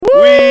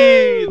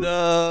We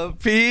the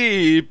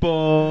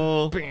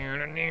people.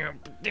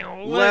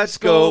 Let's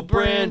go,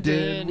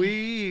 Brandon.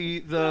 We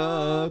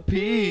the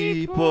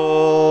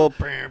people.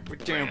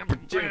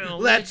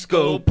 Let's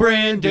go,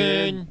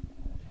 Brandon.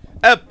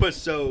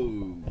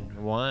 Episode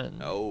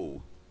 1.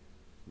 Oh,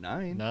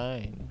 9.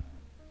 9.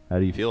 How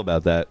do you feel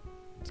about that?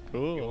 It's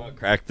cool.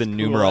 Crack the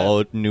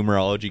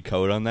numerology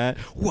code on that.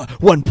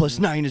 1 plus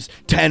 9 is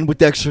 10 with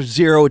the extra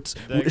 0.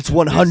 It's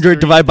 100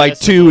 divided by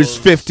 2 is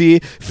 50.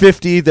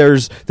 50.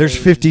 There's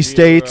 50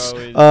 states.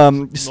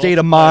 State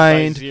of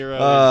mind.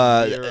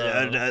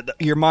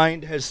 Your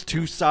mind has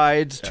two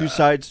sides. Two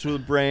sides to the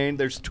brain.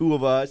 There's two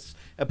of us.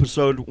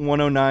 Episode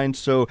 109.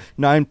 So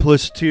 9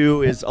 plus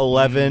 2 is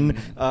 11.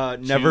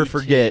 Never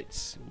forget.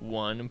 Tits,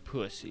 one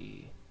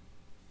pussy.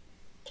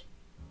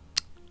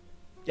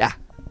 Yeah.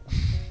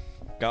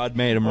 God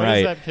made him What is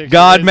right. that picture?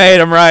 God made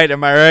him right.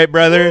 Am I right,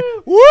 brother?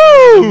 Woo!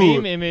 The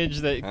meme image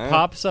that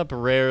pops up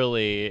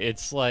rarely.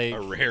 It's like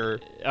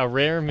a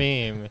rare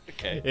meme.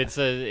 Okay. It's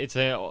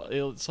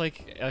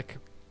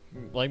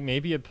like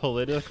maybe a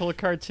political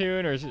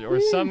cartoon or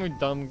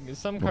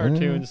some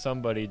cartoon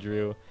somebody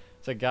drew.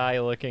 It's a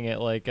guy looking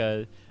at like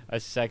a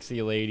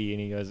sexy lady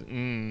and he goes,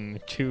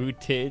 2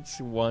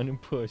 tits, 1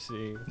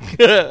 pussy.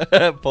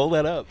 Pull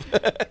that up.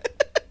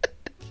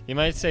 He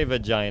might say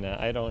vagina.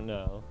 I don't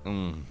know.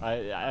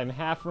 I'm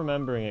half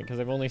remembering it because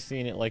I've only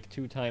seen it like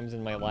 2 times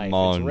in my life.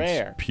 Mons it's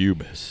rare.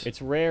 Pubis.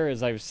 It's rare,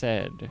 as I've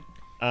said.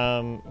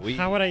 How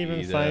would I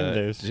even find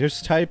this?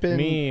 Just type in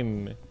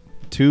meme.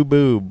 2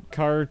 boob.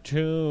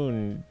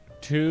 Cartoon.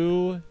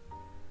 2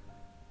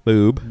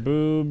 Boob.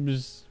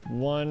 boobs,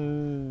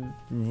 1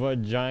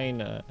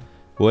 vagina.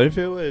 What if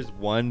it was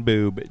 1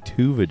 boob,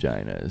 2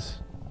 vaginas?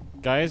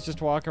 Guys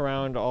just walk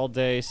around all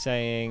day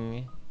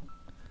saying...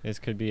 This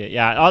could be it.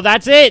 Yeah. Oh,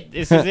 that's it.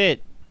 This is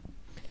it.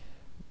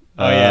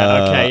 Oh,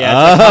 yeah. Okay.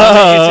 Yeah. It's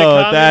a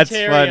commentary that's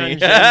on funny.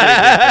 gender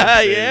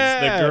differences.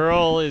 Yeah. The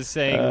girl is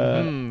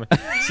saying,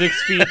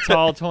 6 feet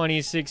tall,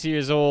 26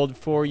 years old,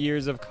 4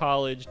 years of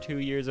college, 2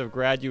 years of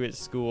graduate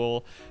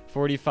school,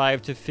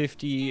 45 to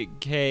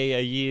 50K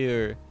a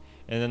year.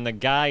 And then the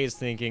guy is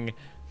thinking,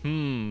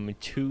 2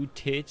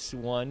 tits,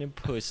 1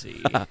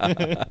 pussy.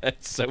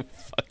 That's so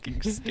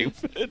fucking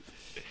stupid.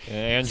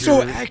 Andrew,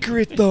 So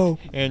accurate, though.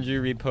 Andrew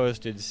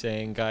reposted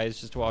saying, guys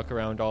just walk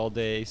around all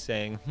day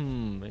saying,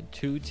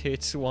 2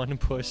 tits, 1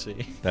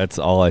 pussy. That's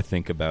all I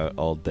think about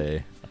all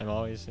day. I'm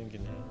always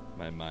thinking that.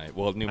 My mind.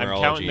 Well, numerology.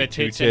 I'm counting the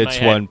 2 tits in my tits,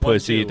 head. 1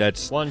 pussy.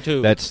 1,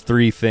 2. That's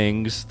 3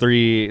 things.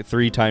 3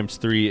 times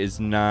 3 is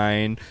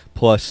 9.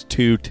 Plus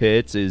 2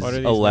 tits is What are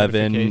these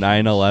 11. notifications?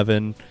 9,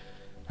 11.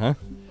 Huh?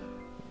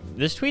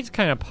 This tweet's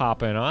kind of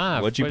popping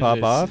off. What'd you What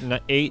is pop this?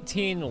 off?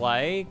 18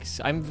 likes.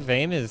 I'm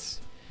famous.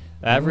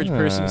 The average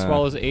person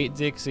swallows 8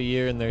 dicks a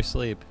year in their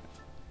sleep.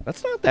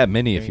 That's not that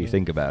many if you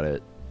think about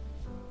it.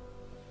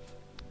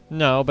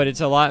 No, but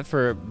it's a lot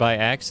for by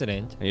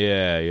accident.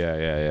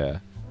 Yeah.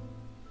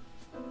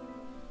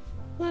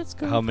 Let's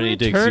go. How many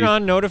dicks Turn you-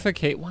 on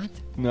notificate. What?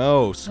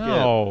 No, skip.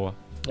 No.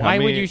 How Why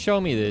would many- you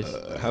show me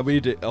this? How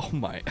many Oh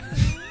my.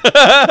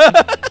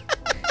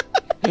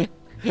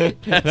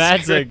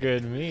 That's a great.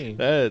 good meme.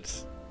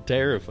 That's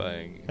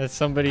terrifying. That's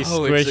somebody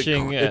Oh,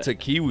 squishing it's a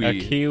kiwi. a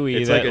kiwi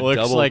It's that like a looks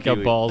double like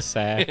kiwi. a ball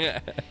sack.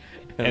 And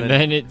And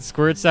then it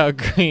squirts out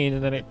green,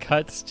 and then it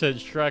cuts to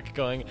Shrek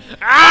going,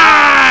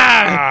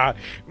 "Ah,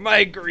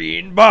 my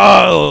green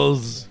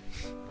balls.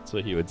 That's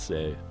what he would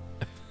say.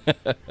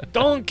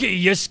 donkey,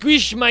 you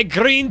squish my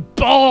green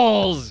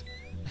balls!"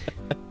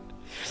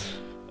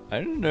 I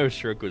didn't know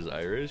Shrek was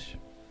Irish.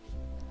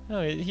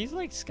 No, he's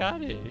like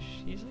Scottish.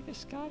 He's like a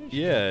Scottish.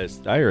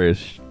 Yes,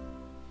 Irish.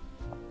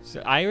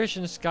 So Irish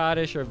and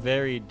Scottish are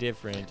very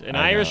different. An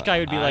I Irish know, guy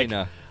would be I like,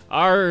 know.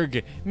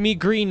 "Arg, me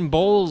green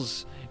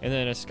balls," and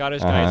then a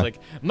Scottish guy is Uh-huh. like,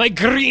 "My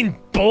green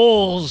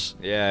balls."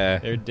 Yeah.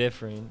 They're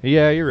different.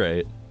 Yeah, you're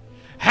right.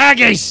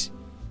 Haggis.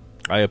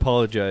 I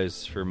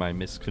apologize for my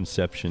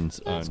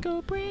misconceptions Let's on.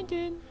 go,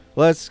 Brandon.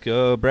 Let's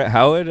go,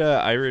 How would an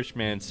Irish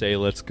man say,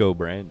 "Let's go,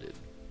 Brandon"?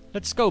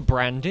 Let's go,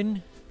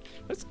 Brandon.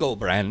 Let's go,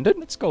 Brandon.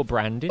 Let's go,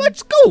 Brandon.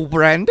 Let's go,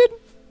 Brandon.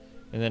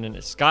 And then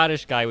a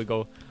Scottish guy would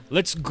go,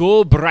 "Let's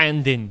go,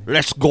 Brandon."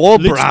 Let's go,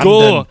 Let's Brandon.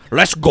 go.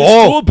 Let's go.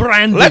 Let's go,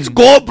 Brandon. Let's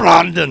go,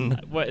 Brandon.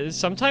 What,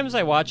 sometimes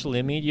I watch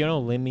Limmy. Do you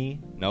know Limmy?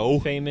 No.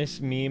 Famous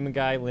meme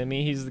guy,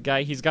 Limmy. He's the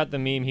guy. He's got the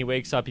meme. He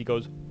wakes up. He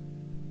goes.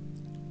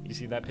 You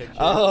see that picture?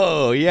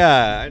 Oh,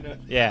 yeah. I know.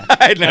 Yeah.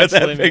 I know that's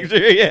that Limmy. picture,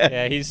 yeah.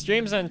 Yeah, he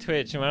streams on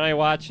Twitch, and when I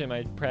watch him,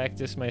 I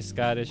practice my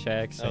Scottish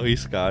accent. Oh, he's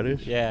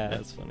Scottish? Yeah,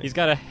 That's funny. He's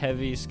got a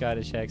heavy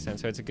Scottish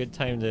accent, so it's a good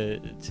time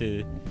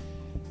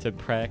to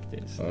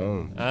practice.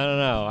 Oh. I don't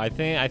know. I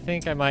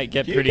think I might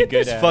get Can you pretty get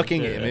good this at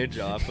fucking it. image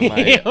off of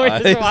my We're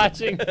eyes? just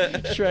watching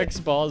Shrek's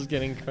balls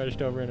getting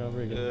crushed over and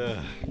over again.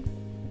 Ugh.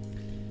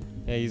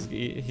 Yeah,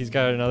 he's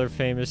got another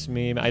famous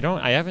meme. I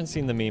haven't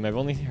seen the meme. I've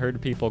only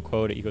heard people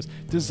quote it. He goes,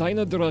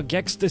 "Designer drug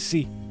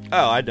ecstasy."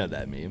 Oh, I know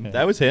that meme. Yeah.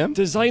 That was him?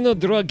 Designer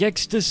drug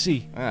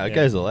ecstasy. Ah, that Yeah.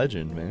 guy's a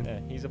legend, man.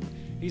 Yeah,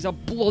 he's a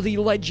bloody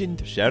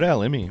legend. Shout out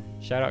Lemmy.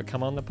 Shout out,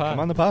 come on the pod. Come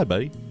on the pod,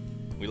 buddy.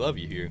 We love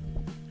you here.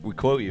 we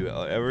quote you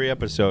every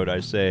episode. I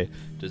say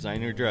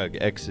designer drug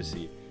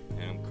ecstasy,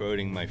 and I'm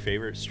quoting my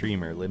favorite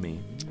streamer, Limmy.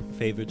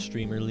 Favorite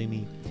streamer,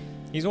 Limmy.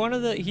 He's one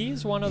of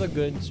the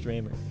good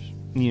streamers.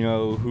 You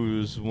know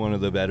who's one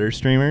of the better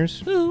streamers?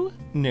 Who?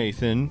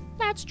 Nathan.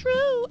 That's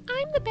true.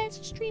 I'm the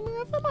best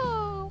streamer of them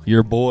all.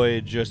 Your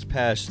boy just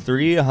passed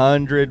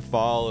 300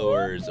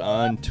 followers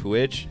on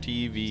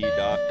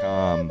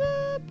TwitchTV.com.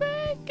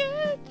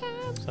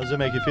 How does it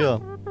make you feel?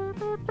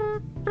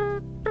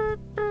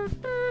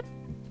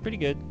 Pretty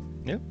good.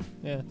 Yeah.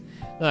 Yeah.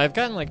 No, I've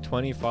gotten like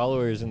 20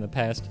 followers in the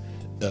past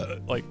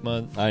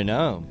month. I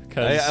know.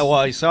 'Cause-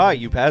 I saw it.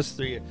 You passed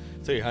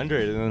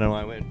 300, and then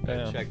I went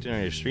Yeah. I checked in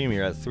on your stream.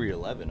 You're at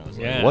 311. I was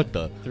Yeah. like, what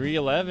the?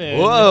 311.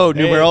 Whoa,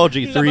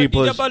 numerology, 3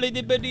 plus.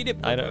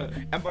 I don't.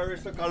 Ember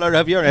is the color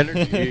of your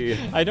energy.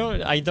 I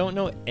don't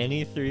know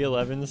any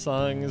 311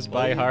 songs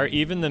by heart,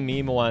 even the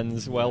meme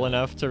ones well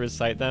enough to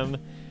recite them,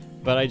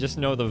 but I just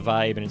know the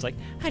vibe, and it's like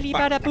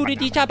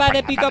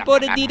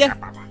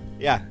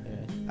Yeah.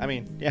 I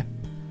mean, yeah.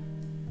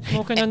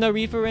 smoking on the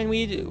reefer, and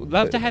we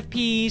love to have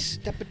peace.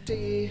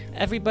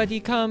 Everybody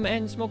come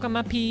and smoke on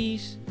my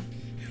peace.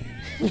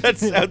 That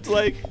sounds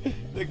like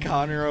the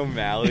Connor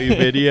O'Malley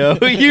video.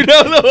 You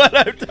know the one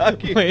I'm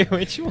talking. Wait,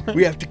 which one?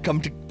 We have to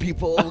come to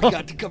people. We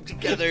got to come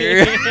together.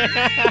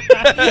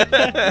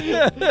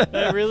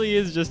 That really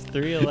is just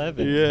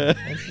 311. Yeah.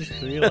 That's just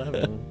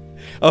 311.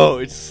 Oh,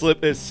 it's sip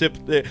the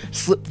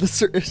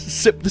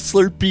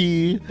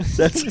Slurpee.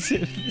 That's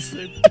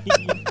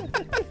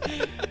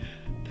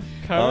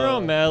Connor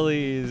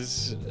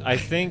O'Malley's, I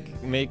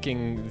think,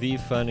 making the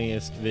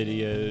funniest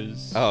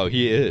videos. Oh,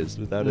 he is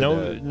without a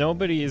doubt.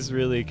 Nobody has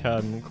really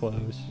come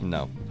close.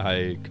 No,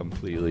 I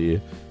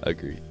completely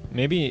agree.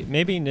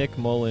 Maybe Nick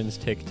Mullen's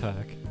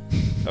TikTok.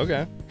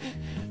 Okay.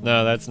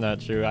 No, that's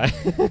not true.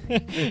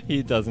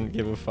 He doesn't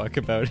give a fuck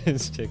about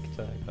his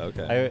TikTok.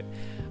 Okay.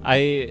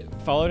 I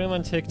followed him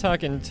on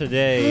TikTok, and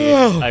today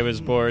I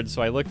was bored,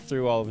 so I looked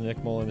through all of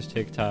Nick Mullen's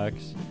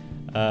TikToks.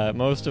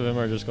 Most of them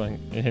are just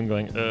him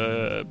going,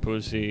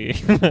 pussy.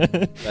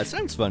 That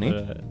sounds funny.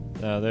 But,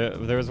 no,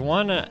 there was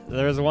one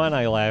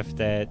I laughed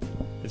at.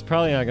 It's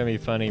probably not gonna be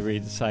funny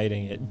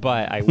reciting it,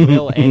 but I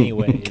will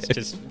anyways. Okay.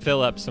 Just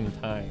fill up some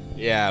time.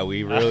 Yeah,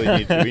 we really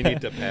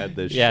need to pad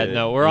this. Yeah, shit,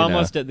 no, we're you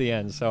almost know. at the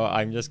end, so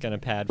I'm just gonna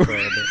pad for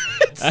a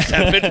bit.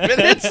 7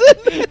 minutes.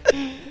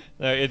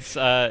 No, it's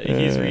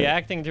he's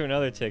reacting to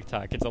another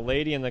TikTok. It's a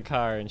lady in the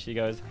car, and she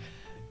goes,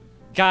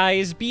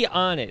 "Guys, be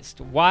honest.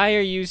 Why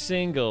are you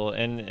single?"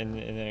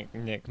 And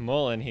Nick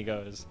Mullen, he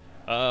goes,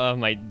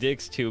 "My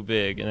dick's too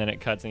big." And then it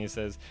cuts, and he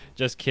says,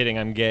 "Just kidding,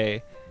 I'm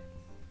gay."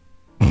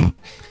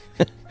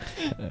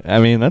 I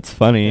mean, that's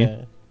funny.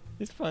 Yeah.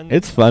 It's fun.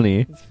 It's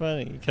funny. It's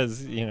funny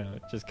because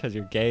just because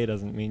you're gay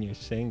doesn't mean you're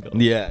single.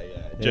 Yeah.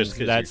 Just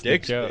because That's the your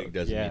dick's joke, big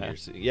doesn't yeah. mean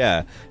you're.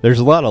 Yeah, there's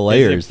a lot of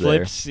layers It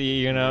there. flips,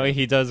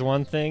 he does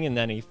one thing and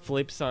then he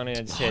flips on it.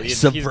 And He he's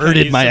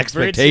subverted my subverts the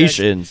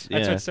expectations.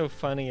 That's Yeah. what's so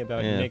funny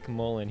about Yeah. Nick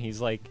Mullen. He's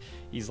like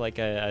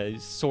a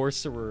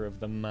sorcerer of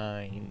the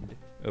mind.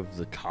 Of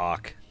the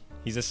cock.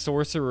 He's a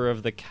sorcerer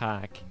of the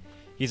cock.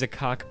 He's a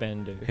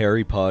cockbender.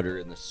 Harry Potter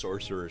and the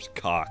Sorcerer's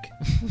Cock.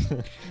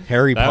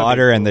 Harry That would be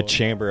Potter and the cool.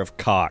 Chamber of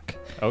Cock.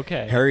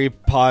 Okay. Harry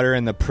Potter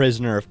and the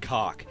Prisoner of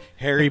Cock.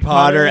 Harry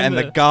Potter and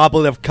the the-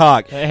 Goblet of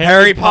Cock.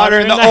 Harry Potter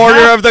and the Potter Order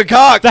half- of the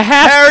Cock. the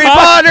half Harry cock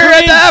Potter and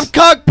the prince.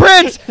 Half-Cock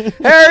Prince.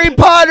 Harry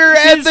Potter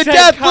and His the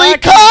head Deathly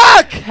cock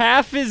Cock. is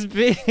half as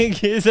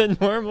big as a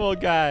normal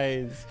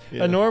guy's.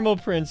 Yeah. A normal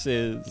prince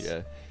is.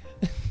 Yeah.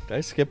 Did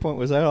I skip one?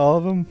 Was that all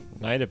of them?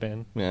 Might have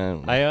been. Yeah.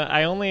 I don't know.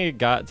 I only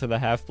got to the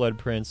Half-Blood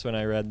Prince when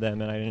I read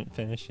them, and I didn't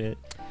finish it.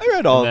 I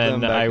read all of and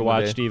them. then back I in the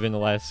watched day. even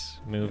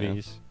less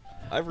movies.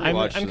 I've I'm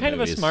rewatched the kind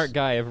of a movies. smart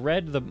guy. I've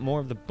read more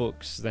of the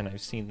books than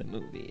I've seen the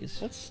movies.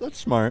 That's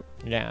smart.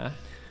 Yeah.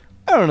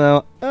 I don't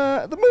know.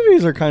 The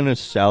movies are kind of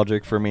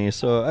nostalgic for me,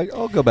 so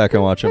I'll go back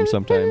and watch them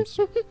sometimes.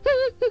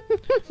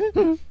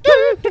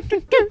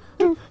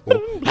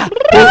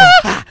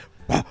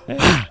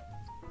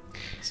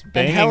 It's And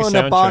banging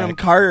Helena soundtrack. Bonham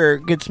Carter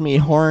gets me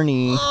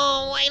horny.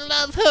 Oh, I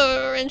love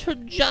her and her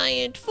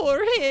giant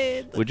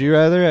forehead. Would you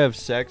rather have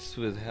sex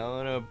with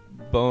Helena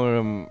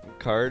Bonham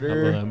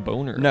Carter? Helena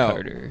Boner No,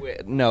 Carter.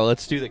 no.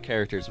 Let's do the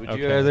characters. Would you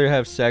Okay. rather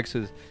have sex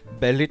with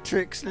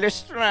Bellatrix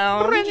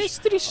Lestrange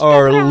Bellatrix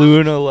or Lestrange.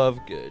 Luna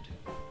Lovegood?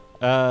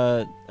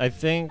 I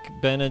think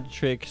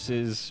Bellatrix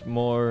is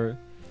more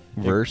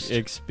Versed.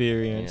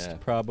 experienced, Yeah.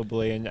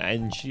 probably,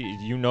 and she,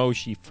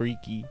 she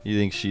freaky. You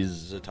think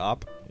she's a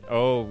top?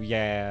 Oh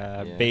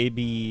yeah, Yeah.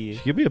 baby,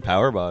 She could be a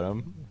power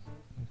bottom.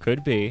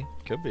 could be.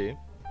 Could be.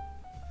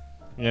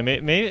 Yeah,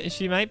 maybe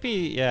she might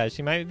be. Yeah,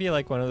 she might be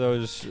like one of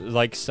those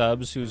like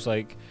subs who's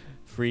like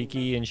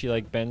freaky, and she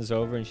like bends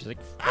over and she's like,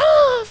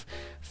 Oh,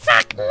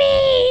 fuck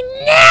me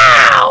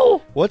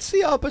now! What's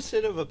the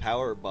opposite of a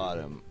power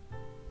bottom?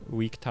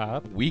 weak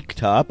top. Weak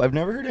top? I've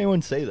never heard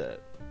anyone say that.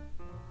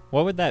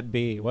 What would that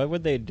be? What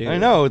would they do? I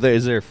know.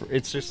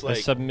 It's just A like.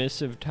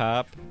 submissive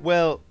top.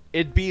 Well,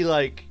 it'd be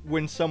like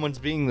when someone's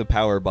being the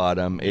power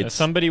bottom. It's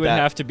Somebody would that-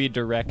 have to be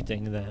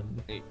directing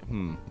them.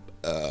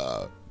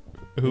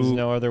 There's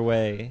no other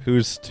way.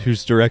 Who's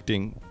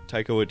directing?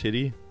 Taika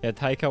Waititi? Yeah,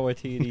 Taika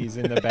Waititi's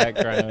in the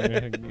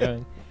background.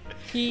 going,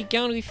 He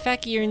gonna be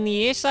fuckier in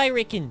the ass, I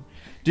reckon.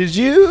 Did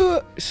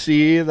you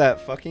see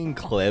that fucking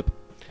clip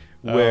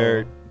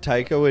where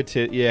Taika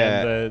Waititi,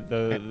 and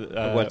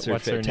the what's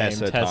her name?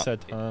 Tessa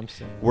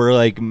Thompson. were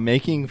like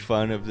making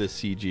fun of the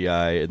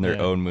CGI in their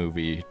Yeah. own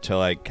movie to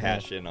like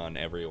cash in on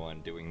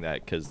everyone doing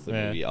that because the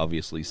Yeah. movie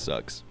obviously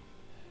sucks.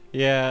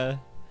 Yeah,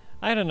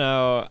 I don't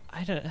know.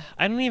 I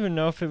don't even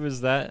know if it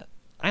was that.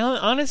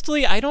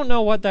 Honestly, I don't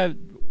know what that.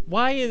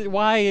 Why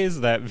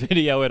is that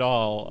video at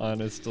all?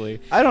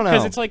 Honestly, I don't know.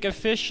 because it's like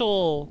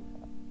official.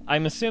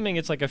 I'm assuming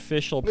it's like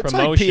official It's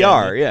promotion.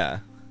 like PR, yeah.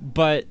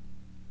 But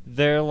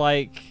they're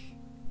like,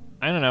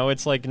 I don't know.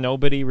 It's like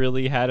nobody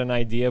really had an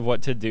idea of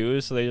what to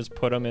do, so they just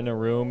put them in a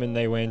room and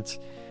they went,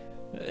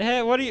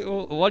 "Hey, what do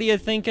you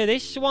think of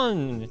this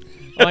one?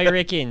 I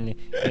reckon."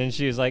 And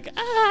she was like,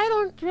 I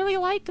don't really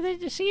like the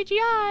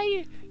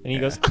CGI. and he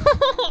goes,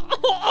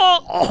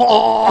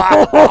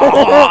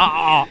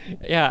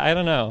 "Yeah, I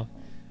don't know.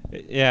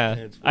 Yeah,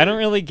 It's I don't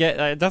really get.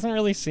 It doesn't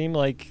really seem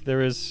like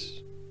there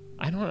is.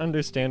 I don't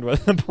understand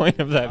what the point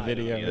of that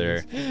video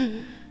either.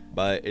 is.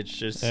 But it's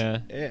just Yeah.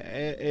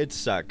 it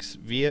sucks.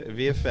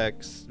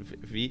 VFX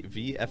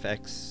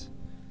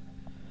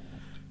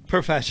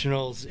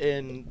professionals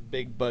in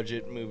big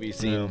budget movie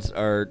scenes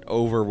are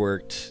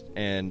overworked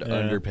and Yeah.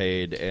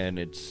 underpaid, and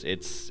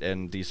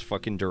and these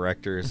fucking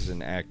directors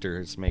and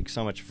actors make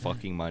so much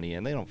fucking money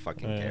and they don't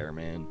fucking Yeah. care,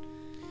 man.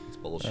 It's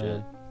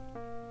bullshit.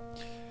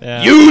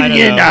 Yeah, I don't know.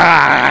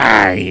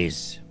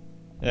 Unionize.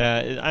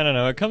 Yeah, I don't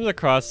know. It comes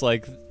across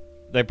like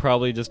they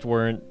probably just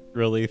weren't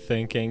really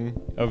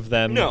thinking of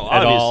them No,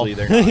 at all. obviously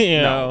they're not. you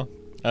No. know,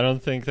 I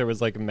don't think there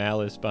was like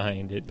malice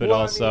behind it, but Well,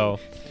 I also,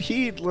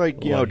 He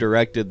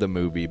directed the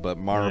movie, but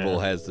Marvel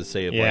Yeah. has to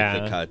say of like Yeah.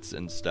 the cuts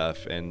and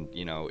stuff, and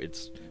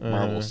it's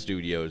Marvel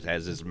Studios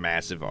has this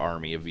massive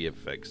army of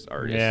VFX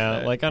artists. yeah,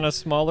 that- like on a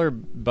smaller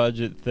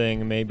budget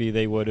thing, maybe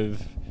they would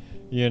have,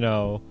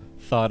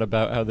 thought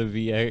about how the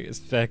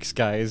VFX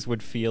guys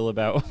would feel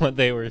about what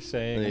they were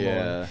saying.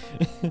 yeah,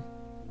 more.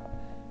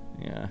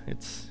 yeah,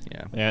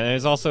 yeah. Yeah, and it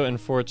was also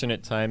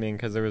unfortunate timing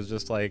because there was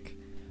just like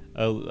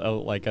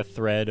a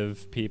thread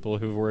of people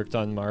who worked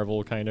on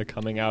Marvel kind of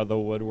coming out of the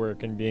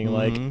woodwork and being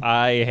like, Mhm.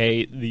 I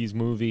hate these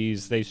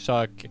movies, they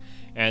suck,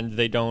 and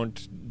they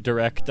don't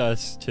direct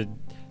us to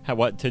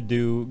what to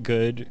do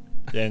good,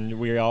 and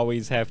we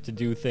always have to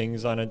do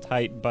things on a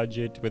tight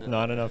budget with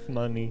not enough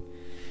money.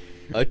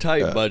 A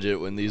tight budget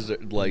when these are,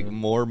 like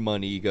more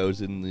money goes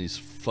in these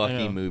I know.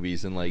 fucking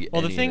movies and like.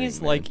 Well, the thing anything,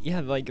 is,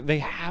 man. like they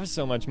have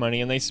so much money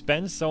and they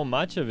spend so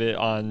much of it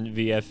on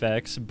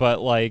VFX,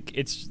 but like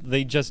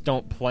they just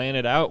don't plan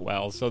it out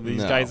well. So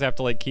these No. guys have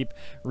to like keep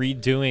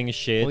redoing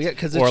shit, Well, yeah,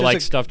 'cause it's or just like a-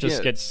 stuff just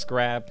yeah. gets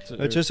scrapped.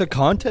 It's just a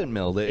content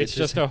mill. it's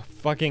just a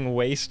fucking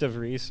waste of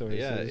resources.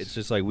 yeah. It's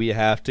just like we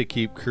have to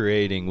keep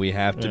creating. We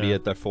have to be Yeah.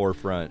 at the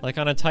forefront. like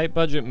on a tight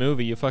budget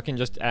movie, you fucking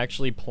just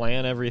actually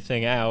plan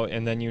everything out,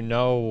 and then you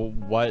know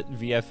what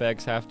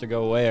VFX have to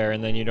go where,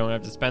 and then you don't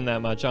have to spend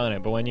that much on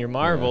it. But when you're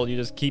Marvel, you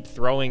just keep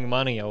throwing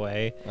money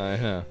away.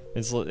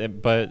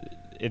 But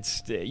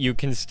you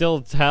can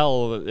still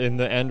tell in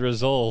the end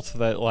result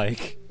that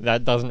like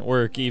that doesn't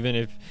work, even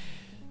if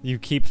you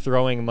keep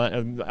throwing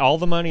money. All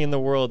the money in the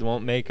world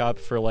won't make up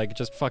for like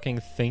just fucking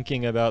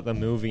thinking about the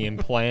movie and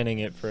planning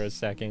it for a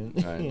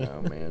second. I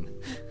know, man.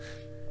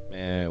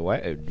 Man,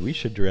 why we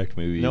should direct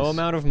movies. No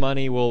amount of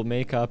money will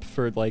make up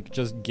for like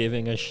just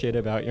giving a shit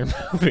about your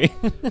movie.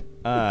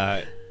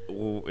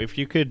 If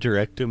you could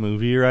direct a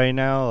movie right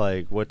now,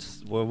 like what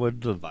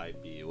would the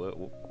vibe be?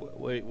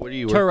 What do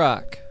you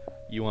Turok.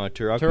 You want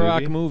a Turok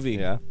Turok movie.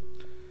 Yeah.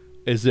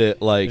 Is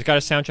it like It's got a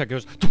soundtrack that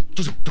goes.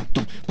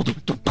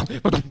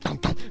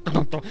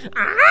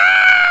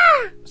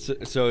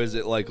 so is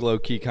it like low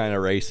key kind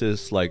of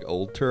racist like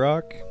old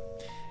Turok?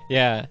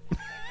 Yeah.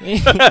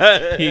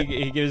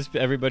 he gives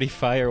everybody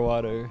fire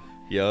water.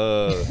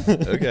 Yo.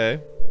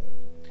 Okay.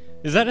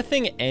 Is that a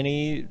thing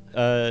any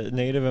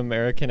Native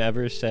American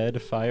ever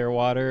said, fire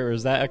water, or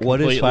is that a What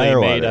is completely fire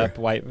made water? up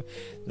white?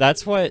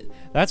 That's what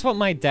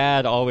my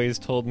dad always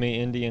told me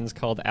Indians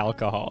called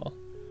alcohol.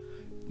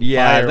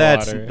 Yeah, Fire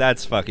water.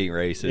 that's fucking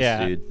racist,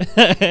 Yeah.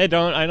 dude.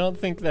 I don't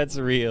think that's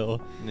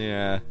real.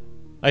 Yeah.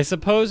 I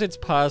suppose it's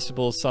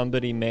possible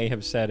somebody may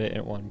have said it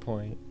at one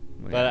point.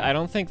 But I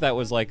don't think that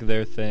was like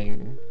their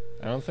thing.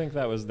 I don't think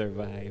that was their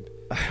vibe.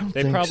 I don't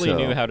They think probably so.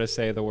 knew how to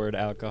say the word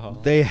alcohol.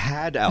 They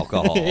had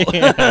alcohol.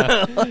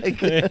 Yeah.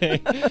 Like-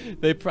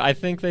 I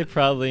think they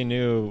probably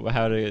knew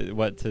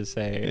what to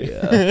say.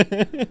 Yeah.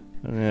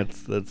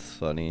 That's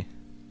funny.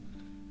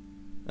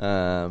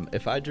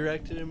 If I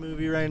directed a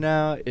movie right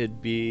now,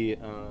 it'd be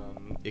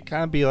it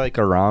kind of be like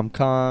a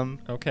rom-com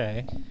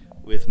Okay.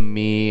 with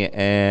me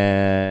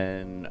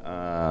and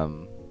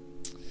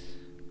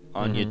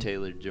Anya Mhm.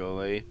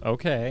 Taylor-Joy,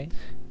 Okay.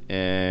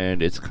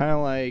 and it's kind of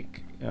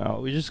like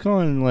we just go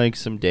on like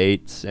some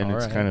dates, and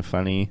it's Alright. kind of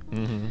funny.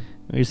 Mm-hmm.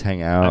 We just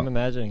hang out. I'm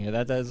imagining it.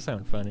 That does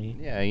sound funny.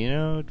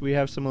 Yeah, we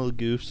have some little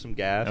goofs, some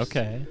gaffes.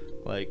 Okay.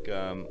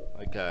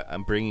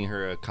 I'm bringing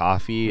her a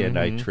coffee and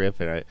I Mhm. trip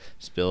and it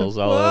spills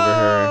all over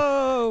her,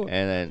 Whoa!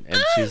 and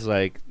she's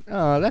like,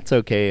 "Oh, that's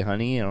okay,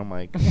 honey," and I'm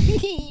like,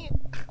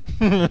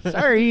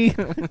 "Sorry."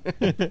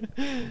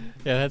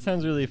 Yeah, that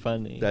sounds really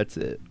funny. That's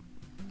it.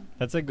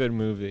 That's a good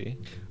movie.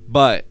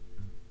 But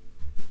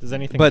Does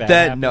anything? but bad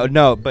that happen?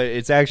 no, but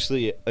it's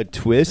actually a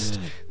twist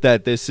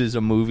that this is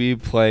a movie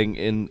playing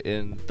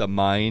in the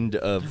mind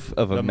of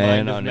a The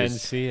man Mind of on his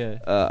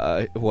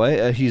Mencia.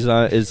 what he's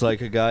on is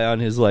like a guy on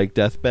his like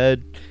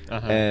deathbed,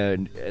 Uh-huh.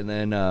 and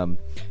then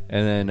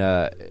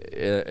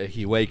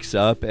he wakes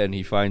up and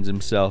he finds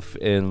himself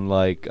in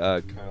like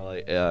kind of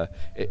like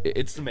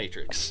it's the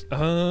Matrix.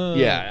 Oh.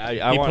 Yeah, I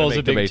He want to pulls make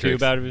a the big Matrix.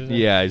 tube out of his nose.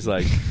 Yeah, he's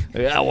like,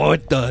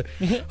 what the?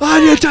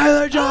 On you,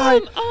 Tyler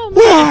John. Oh,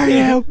 Where are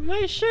you?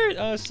 My shirt.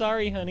 Oh,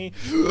 sorry, honey.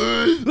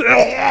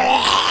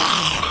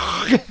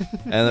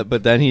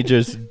 But then he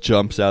just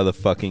jumps out of the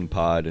fucking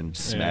pod and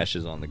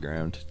smashes on the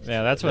ground.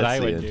 Yeah, that's what I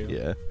the would end. do.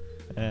 Yeah.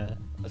 Yeah.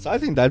 So I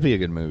think that'd be a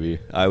good movie.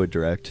 I would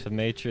direct. The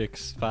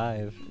Matrix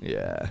 5.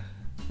 Yeah.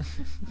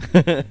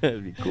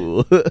 That'd be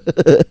cool.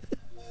 What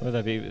would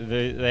that be?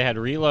 They had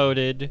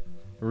Reloaded,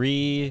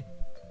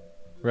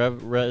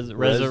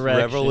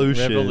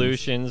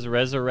 Resurrections,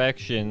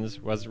 Resurrections.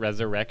 Was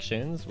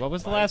Resurrections? What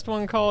was the last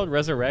one called?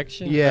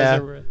 Resurrection? Yeah.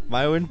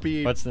 Mine wouldn't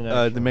be What's the next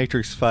The one?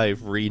 Matrix 5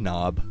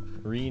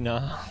 Renob.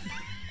 Renob.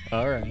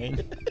 All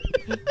right.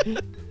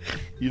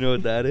 You know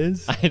what that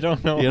is? I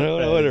don't know. You don't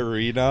know what a a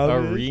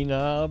renob is?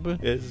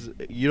 renob? Is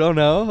you don't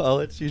know? I'll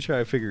let you try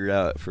to figure it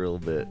out for a little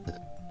bit.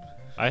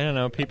 I don't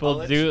know. I'll People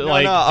let do you- no,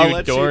 like no, I'll do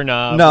let you-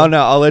 doorknob. No,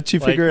 I'll let you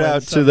Like figure it when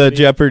out to the somebody-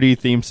 Jeopardy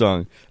theme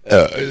song.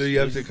 You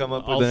have to come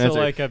up with an Also answer.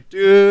 like a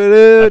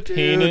Do-do-do-do-do.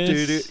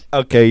 penis?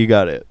 Okay, you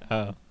got it.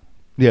 oh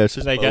Yeah, it's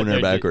just They get boner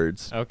their-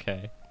 backwards.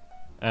 okay.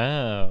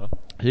 Oh.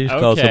 He just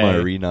calls someone a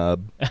Okay.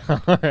 renob.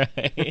 All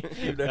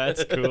right.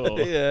 That's cool.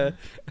 Yeah.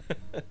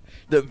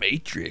 The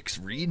Matrix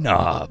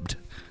renobbed.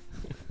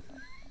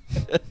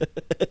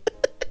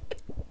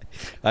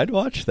 I'd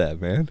watch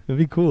that, man. It'd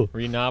be cool.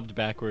 Renobbed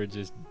backwards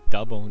is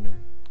dub owner.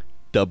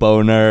 Dub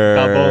owner.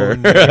 Dub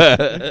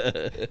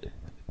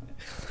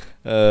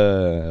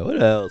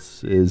What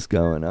else is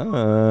going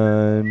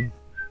on?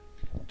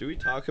 Do we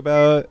talk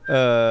about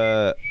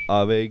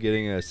Abe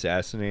getting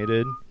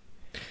assassinated?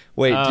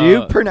 Wait, do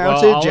you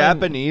pronounce well, it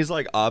Japanese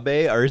like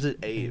Abe or is it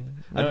Abe?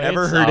 No, I've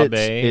never it's heard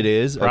Abe. it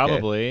is. Okay.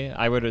 Probably.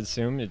 I would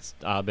assume it's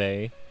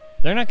Abe.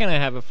 They're not gonna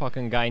have a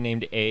fucking guy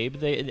named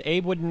Abe.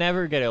 Abe would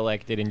never get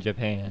elected in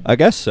Japan. I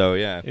guess so,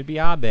 yeah. It'd be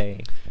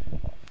Abe.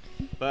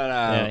 But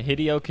Yeah,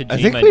 Hideo I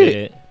think Kojima we- did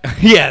it.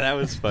 yeah, that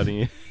was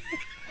funny.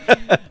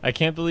 I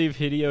can't believe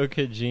Hideo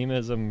Kojima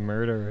is a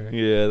murderer.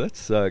 Yeah, that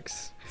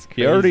sucks. It's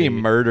He already crazy.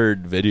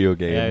 murdered video Yeah,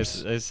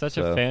 games. I was such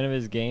so- a fan of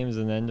his games,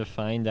 and then to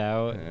find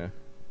out Yeah,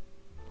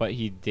 what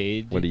he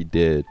did. what he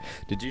did.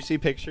 Did you see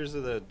pictures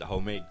of the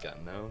homemade gun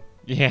though?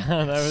 Yeah,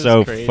 that was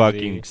So crazy.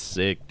 fucking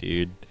sick,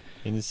 dude.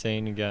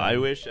 Insane guy. I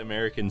wish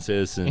American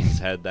citizens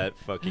had that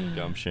fucking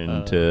gumption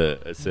Uh, to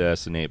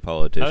assassinate That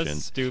politicians.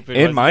 was stupid.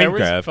 In There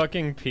was Minecraft.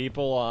 fucking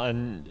people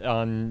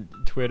on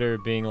Twitter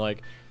being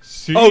like,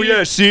 "See? Oh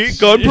yeah, see,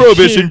 gun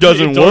prohibition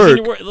doesn't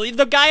work.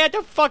 The guy had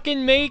to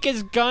fucking make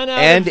his gun out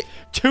And- of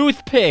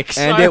toothpicks.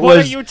 And Like, it what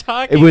was are you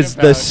talking it was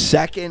about? the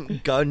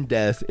second gun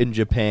death in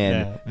Japan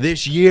Yeah.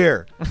 this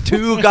year.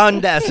 2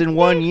 gun deaths in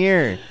 1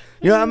 year.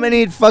 You know how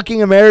many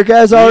fucking America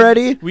has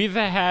already? We've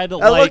had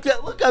Look like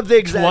up the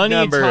exact 20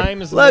 number.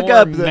 times Look more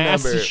up the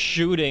mass number.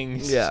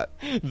 shootings Yeah.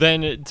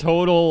 than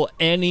total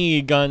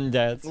any gun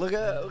deaths. Look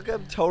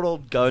up total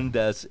gun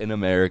deaths in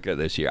America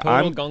this year.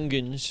 Total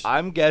gungans.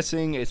 I'm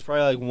guessing it's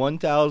probably like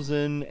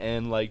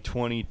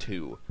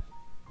 1,022.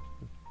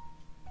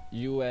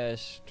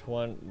 U.S.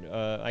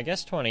 I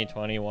guess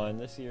 2021.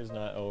 This year's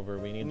not over.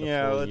 We need the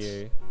Yeah, full let's.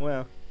 year.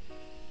 Well,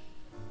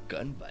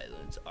 gun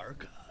violence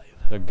archive.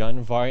 The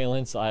Gun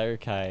Violence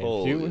Archive.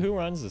 Holy. Who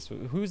runs this?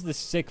 Who's the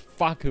sick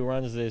fuck who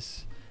runs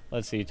this?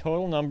 Let's see.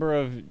 Total number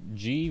of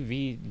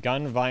GV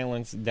gun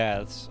violence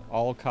deaths,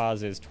 all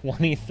causes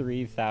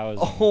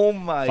 23,000. Oh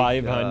my god.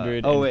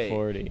 540. Oh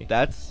wait,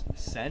 that's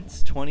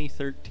since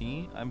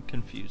 2013. I'm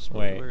confused. What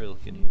Wait. we're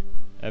looking here.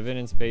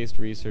 Evidence-based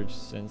research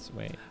since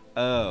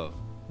Oh.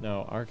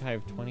 no,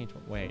 archive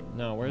 2020. Wait,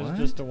 no, where's What?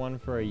 just the one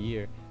for a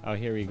year? Oh,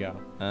 here we go.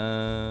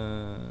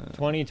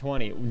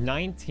 2020,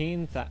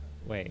 19,000.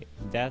 Wait,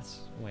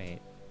 deaths. Wait,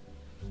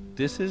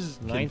 This is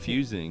 19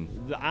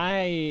 confusing.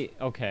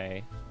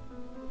 okay.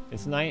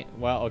 It's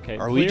well, okay.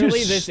 Are we Clearly,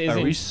 just? this Are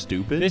we isn't.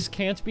 stupid? This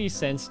can't be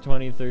since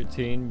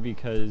 2013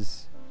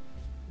 because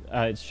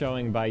it's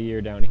showing by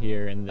year down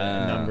here, and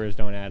the numbers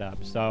don't add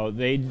up. So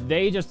they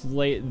just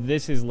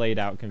this is laid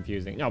out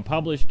confusing. No,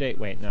 published date.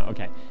 Wait, no.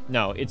 Okay,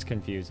 no, it's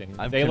confusing.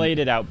 They laid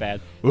it out bad.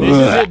 This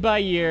is it by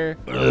year.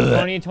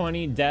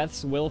 2020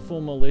 deaths, willful,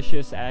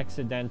 malicious,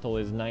 accidental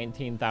is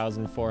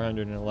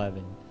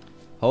 19,411.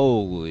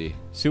 Holy.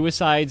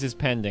 Suicides is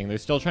pending. They're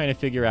still trying to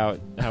figure out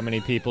how many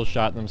people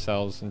shot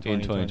themselves in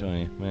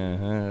 2020.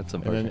 Man, that's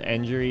And unfortunate. then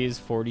injuries,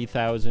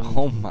 40,000.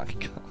 Oh my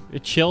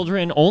god.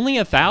 Children, only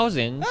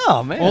 1,000.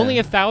 Oh man. Only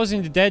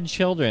 1,000 dead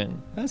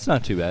children. That's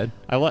not too bad.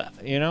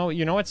 You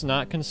know what's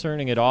not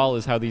concerning at all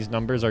is how these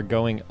numbers are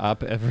going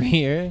up every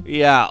year.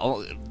 Yeah.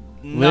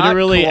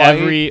 Literally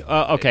every.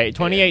 Okay,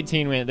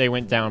 2018 they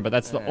went down, but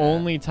that's the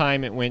only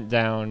time it went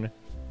down,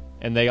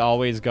 and they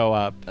always go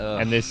up.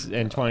 Ugh. And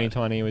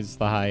 2020 was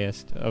the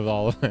highest of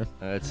all of them.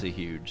 That's a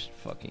huge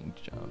fucking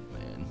jump,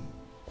 man.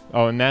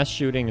 Oh, and mass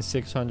shooting is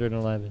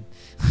 611.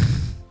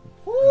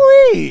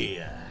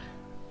 Whee!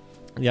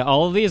 Yeah,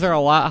 all of these are a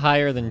lot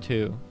higher than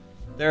 2.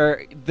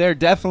 They're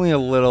definitely a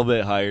little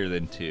bit higher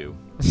than 2.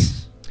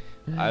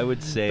 I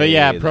would say. But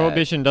yeah, that-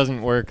 prohibition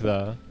doesn't work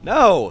though.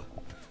 No.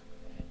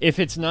 If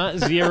it's not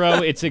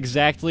 0, it's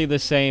exactly the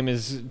same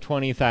as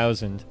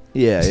 20,000.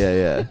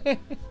 Yeah.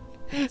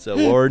 It's a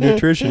war of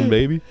nutrition,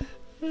 baby.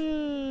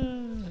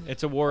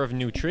 It's a war of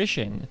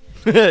nutrition.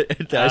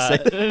 Did I say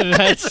that?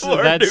 That's War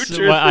of that's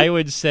nutrition. what I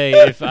would say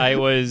if I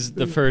was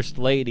the first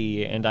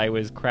lady and I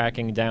was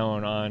cracking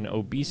down on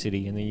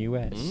obesity in the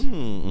U.S.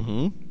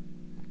 Mm-hmm.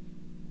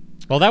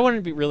 Well, that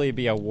wouldn't really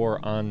be a war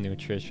on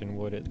nutrition,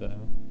 would it?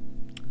 Though.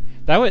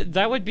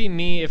 That would be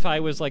me if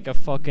I was like a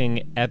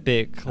fucking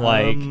epic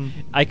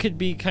I could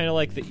be kind of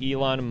like the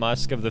Elon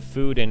Musk of the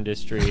food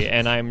industry,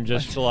 and I'm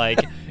just like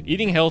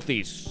eating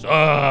healthy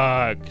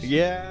sucks.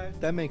 Yeah,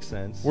 that makes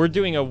sense. We're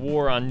doing a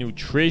war on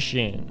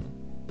nutrition.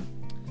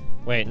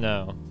 Wait,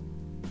 no.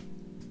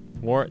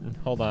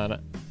 Hold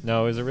on.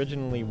 No, it was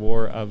originally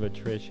War of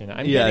Attrition.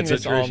 I'm yeah, getting it's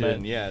this all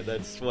attrition. Yeah,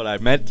 that's what I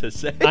meant to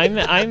say.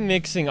 I'm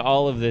mixing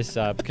all of this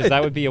up because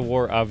that would be a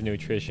war of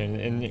nutrition,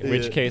 in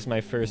which Yeah. case my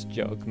first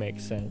joke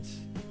makes sense.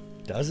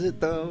 Does it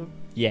though?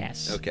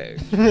 Yes. Okay.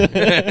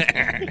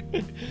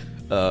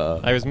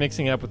 I was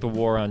mixing it up with the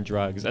war on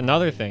drugs.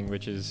 Another thing,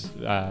 which is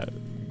Has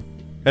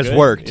good.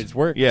 worked. It's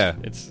worked. Yeah.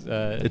 It's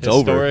over.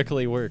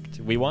 historically worked.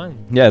 We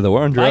won. Yeah, the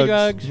war on Bye,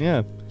 drugs. drugs.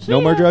 Yeah. See No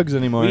more ya. drugs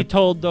anymore. We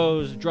told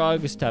those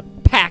drugs to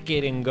pack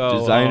it and go.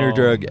 Designer home.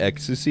 drug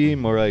ecstasy,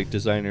 more like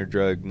designer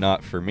drug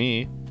not for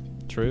me.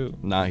 True.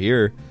 Not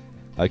here.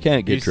 I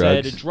can't get You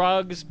drugs. said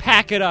drugs,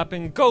 pack it up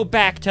and go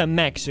back to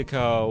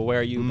Mexico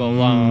where you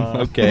belong.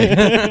 Okay.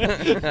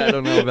 I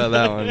don't know about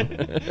that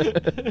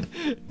one.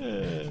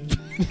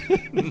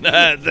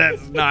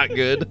 That's not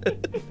good.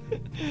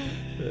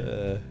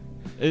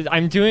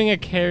 I'm doing a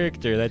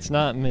character. That's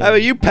not me. How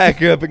about you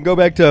pack up and go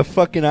back to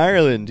fucking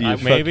Ireland? You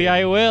Maybe fucking-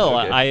 I will.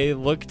 Okay. I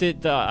looked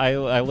at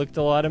I looked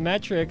a lot of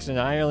metrics, and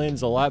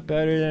Ireland's a lot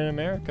better than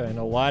America in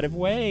a lot of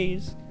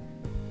ways.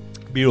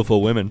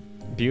 Beautiful women.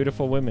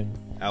 Beautiful women.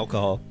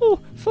 Alcohol. Oh,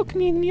 fuck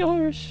me in the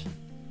arse.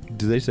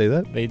 Do they say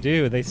that? They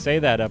do. They say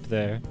that up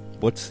there.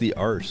 What's the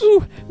arse?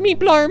 Ooh, me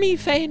blarmy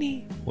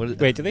fanny. What is,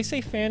 Wait, do they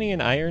say fanny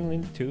in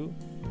Ireland too?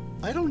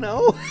 I don't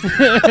know.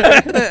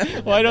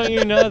 Why don't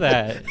you know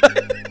that?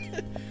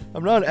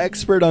 I'm not an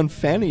expert on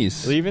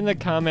fannies. Leave in the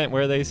comment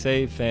where they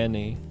say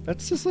fanny.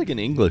 That's just like an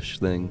English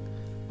thing.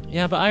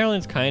 Yeah, but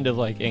Ireland's kind of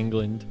like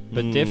England,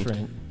 but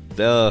different.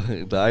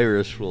 The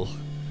Irish will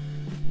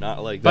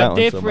not like that But one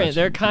so different. much.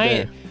 They're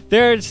Yeah.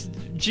 they're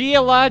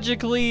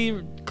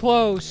geologically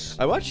close.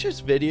 I watched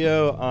this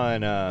video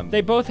on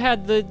They both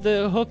had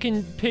the hook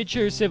and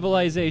pitcher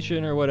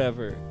civilization or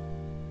whatever.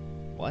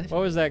 what?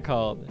 What was that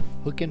called?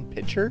 Hook and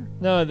pitcher?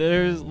 No,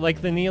 there's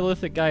like the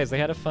Neolithic guys. They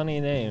had a funny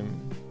name.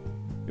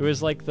 It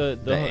was like the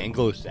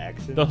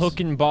Anglo-Saxons. the hook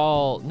and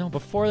ball. No,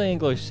 before the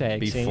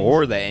Anglo-Saxons.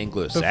 Before the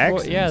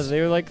Anglo-Saxons. Yeah,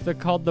 they were like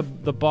called the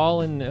ball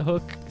and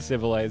hook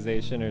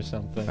civilization or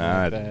something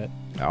like that.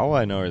 All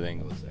I know are the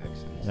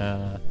Anglo-Saxons.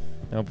 No,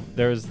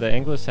 there was the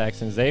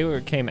Anglo-Saxons.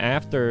 They came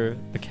after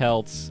the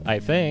Celts, I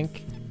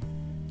think,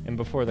 and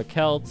before the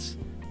Celts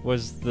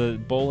was the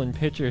bowl and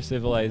pitcher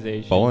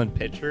civilization. Bowl and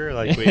pitcher,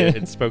 like we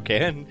in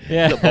Spokane.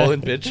 Yeah. The bowl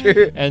and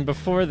pitcher. And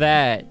before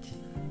that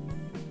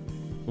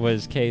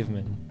was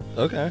cavemen.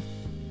 Okay.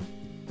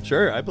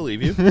 Sure, I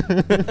believe you.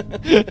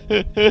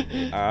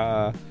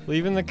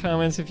 Leave in the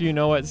comments if you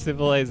know what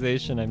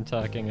civilization I'm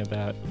talking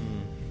about.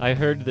 I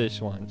heard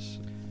this once.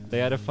 They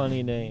had a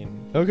funny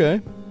name. Okay.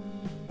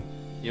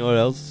 You know what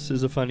else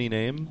is a funny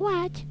name?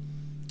 What?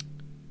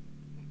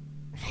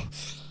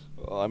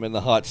 Oh, I'm in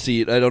the hot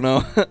seat. I don't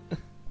know.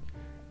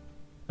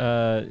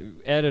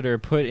 Editor,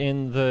 put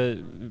in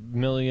the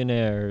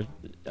millionaire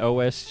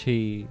OST.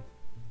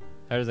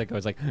 How does that go?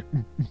 It's like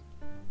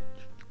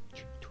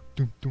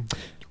Dun,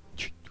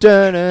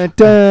 dun,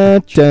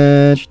 dun,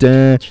 dun,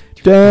 dun,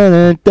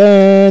 dun,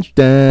 dun,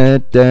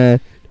 dun,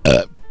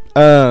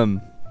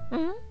 dun.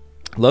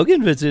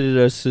 Logan visited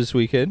us this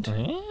weekend.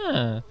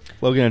 yeah.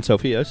 Logan and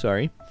Sophia,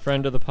 sorry.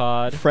 Friend of the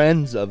pod.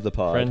 Friends of the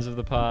pod. Friends of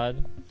the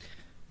pod.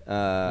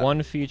 One.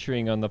 One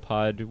featuring on the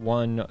pod,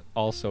 one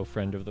also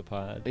friend of the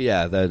pod.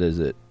 Yeah, that is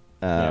it.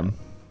 Yeah.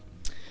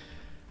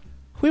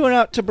 We went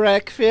out to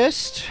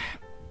breakfast.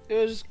 It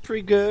was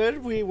pretty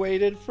good. We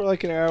waited for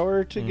like an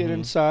hour to get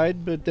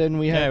inside, but then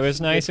we had Yeah, it was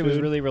nice. It was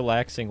food. really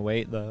relaxing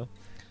wait, though.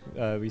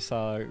 We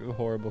saw a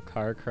horrible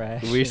car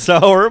crash. We saw a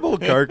horrible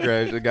car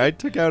crash. The guy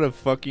took out a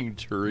fucking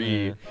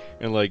tree Yeah.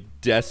 and like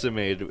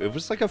decimated. It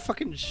was like a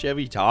fucking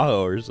Chevy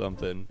Tahoe or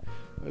something.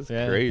 That's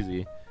Yeah.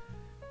 crazy. It,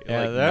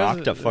 Yeah, like, there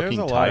knocked a was fucking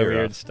a lot of tire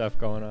weird off. stuff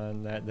going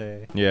on that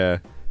day. Yeah.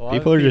 A lot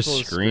People of are just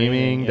people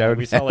screaming Yeah,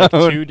 we saw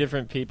downtown. like 2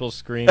 different people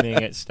screaming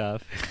at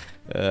stuff.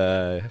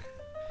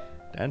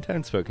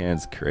 Downtown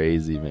Spokane's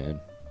crazy, man.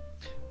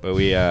 But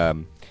we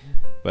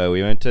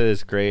went to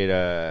this great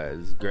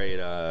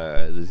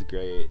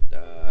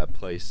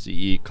place to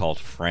eat called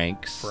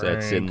Frank's.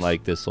 That's in Frank's.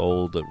 like this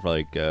old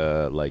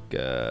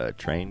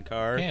train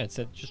car. Yeah, it's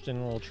just in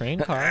a little train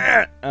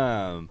car.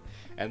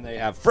 And they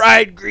have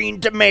fried green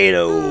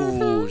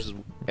tomatoes,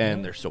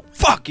 and they're so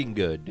fucking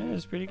good. Yeah,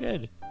 it's pretty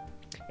good.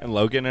 And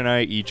Logan and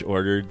I each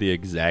ordered the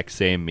exact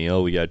same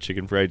meal. We got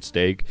chicken fried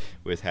steak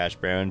with hash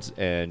browns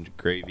and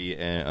gravy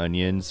and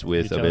onions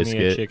with You a telling me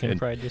biscuit chicken and,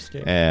 fried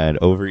steak? and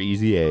over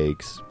easy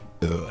eggs.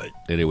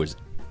 And it was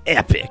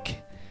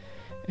epic.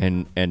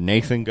 And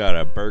Nathan got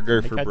a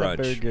burger I for got the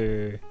brunch.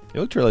 burger. It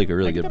looked like a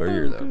really I got good the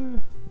burger, though.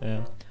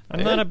 Yeah. I'm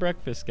Yeah. not a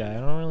breakfast guy. I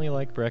don't really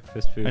like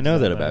breakfast food. I know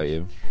that about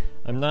you.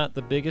 I'm not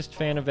the biggest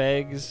fan of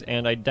eggs,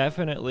 and I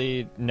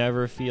definitely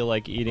never feel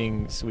like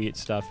eating sweet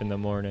stuff in the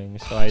morning.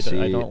 So I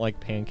See. don't like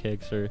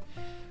pancakes or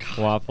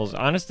waffles.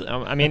 Honestly,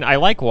 I mean, I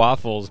like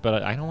waffles,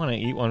 but I don't want to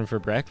eat one for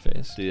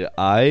breakfast. Dude,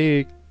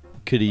 I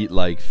could eat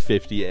like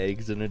 50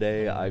 eggs in a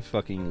day. I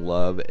fucking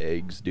love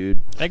eggs,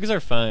 dude. Eggs are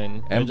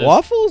fun. And They're just-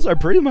 waffles are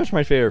pretty much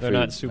my favorite They're food.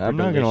 not super I'm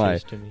not gonna lie.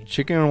 delicious to me.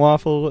 Chicken and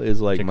waffle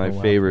is like Chicken my and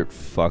waffle. favorite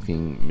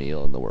fucking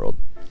meal in the world.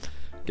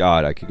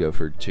 God, I could go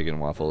for chicken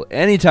and waffle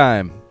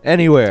anytime,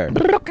 anywhere.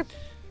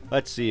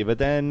 Let's see, but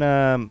then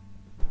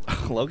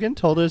Logan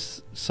told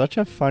us such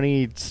a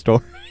funny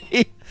story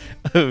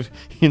of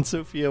he and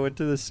Sophia went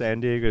to the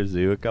San Diego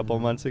Zoo a couple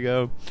months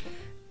ago,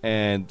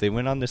 and they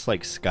went on this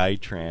like sky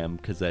tram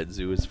because that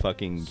zoo is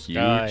fucking huge.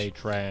 Sky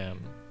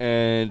tram.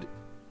 And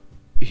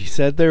he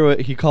said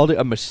he called it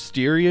a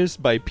mysterious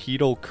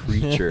bipedal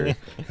creature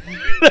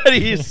that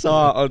he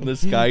saw on the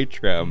sky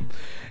tram.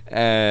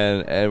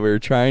 And we were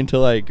trying to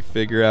like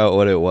figure out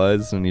what it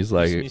was, and he's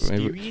like, This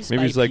maybe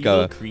mysterious it's like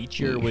bipedal a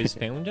creature was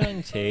found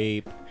on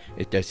tape.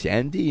 at the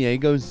San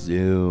Diego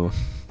Zoo.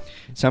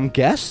 Some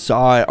guests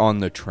saw it on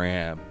the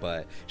tram,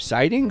 but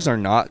sightings are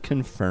not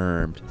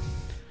confirmed.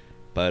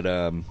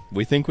 But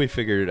we think we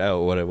figured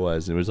out what it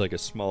was. It was like a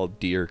small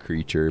deer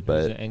creature, It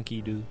was but an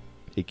Enkidu.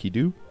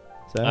 Ikidu?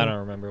 Is that I it? don't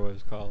remember what it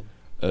was called.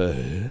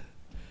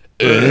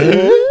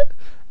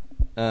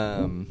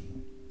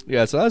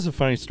 Yeah, so that was a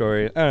funny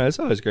story. I don't know, it's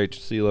always great to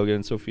see Logan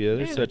and Sophia.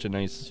 They're Yeah. such a It's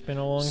nice, been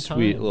a long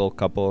sweet time. little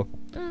couple.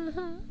 Yeah,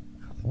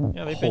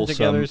 they've been wholesome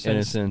together since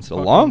innocence. A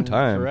fucking long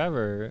time.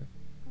 forever.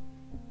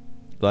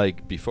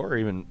 Like before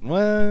even,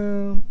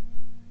 well,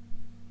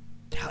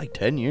 yeah, like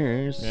 10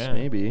 years, Yeah.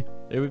 maybe.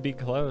 It would be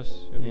close.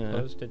 It would Yeah. be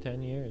close to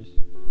 10 years.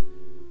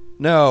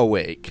 No,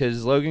 wait,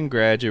 because Logan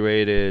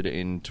graduated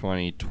in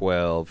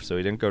 2012, so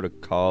he didn't go to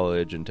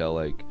college until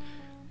like he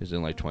was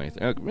in like 20.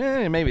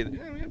 Maybe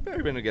we've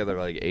probably been together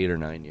like 8 or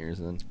 9 years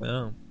then.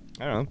 Oh.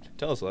 I don't know.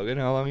 Tell us, Logan,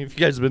 how long have you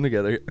guys been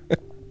together?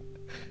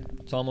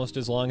 It's almost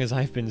as long as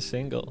I've been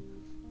single.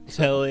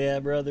 Hell yeah,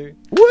 brother.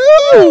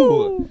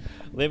 Woo!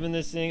 Living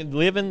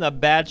the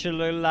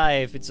bachelor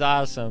life. It's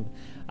awesome.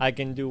 I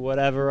can do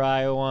whatever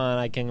I want.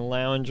 I can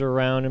lounge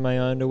around in my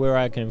underwear.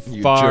 I can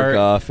You fart. jerk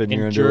off in I can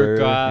your jerk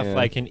underwear, off. yeah.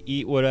 I can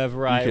eat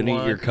whatever I You can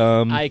want. eat your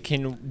cum. I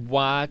can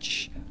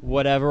watch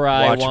whatever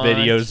I Watch want.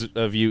 videos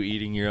of you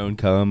eating your own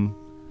cum.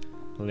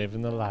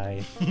 Living the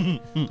life.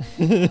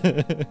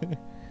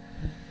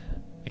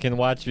 I can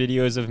watch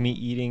videos of me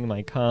eating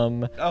my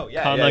cum. Oh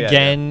yeah, Come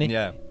again.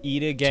 Yeah.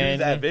 Eat again.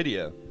 To that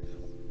video.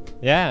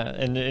 Yeah,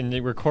 and they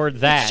record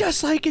that. It's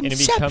just like and it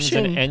becomes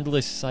an Inception.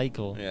 endless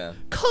cycle. Yeah.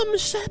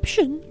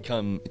 Cumception.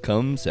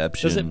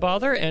 Cumception. Does it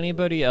bother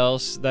anybody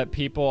else that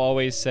people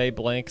always say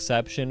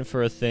blankception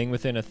for a thing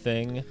within a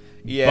thing?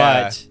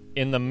 Yeah. But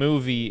in the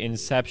movie,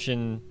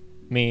 Inception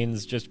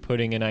means just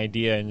putting an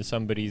idea in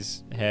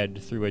somebody's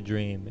head through a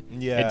dream.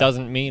 Yeah. It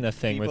doesn't mean a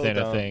thing People within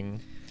a don't.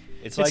 thing.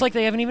 It's It's like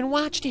they haven't even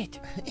watched it.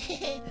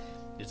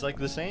 it's like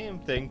the same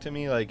thing to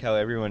me, like how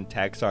everyone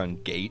tacks on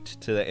gate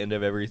to the end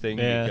of everything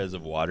Yeah. because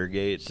of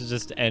Watergate. It's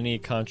just any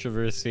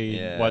controversy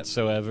Yeah.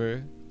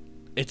 whatsoever.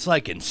 It's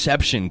like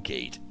Inception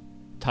Gate,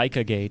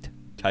 Taika Gate.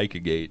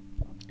 Taika Gate,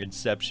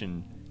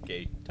 Inception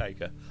Gate,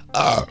 Taika.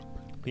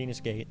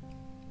 Penis Gate.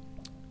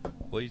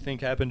 What do you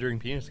think happened during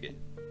Penis Gate?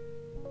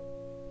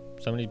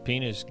 Somebody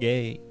penis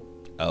gay.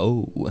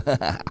 Oh.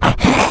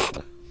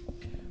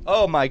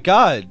 Oh my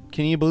God!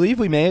 Can you believe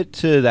we made it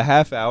to the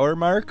half-hour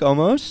mark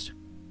almost?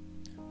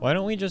 Why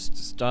don't we just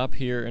stop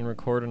here and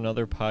record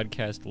another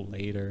podcast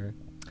later?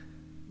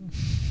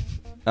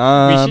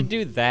 We should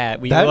do that.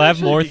 We'll that'd have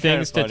actually more be kinda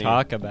things to funny.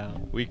 talk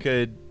about. We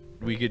could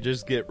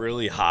just get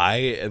really high,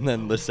 and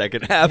then the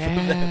second half of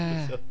the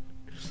Yeah. episode.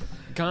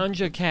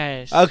 Ganja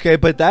Cash. Okay,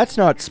 but that's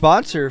not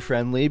sponsor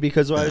friendly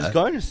because what I was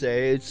going to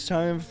say, it's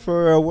time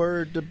for a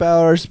word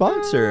about our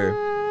sponsor.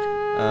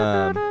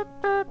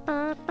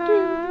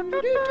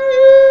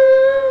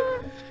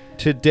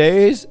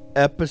 Today's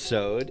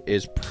episode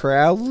is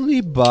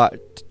proudly brought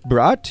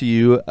to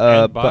you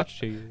And bought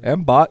to you.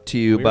 and bought to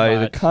you We're by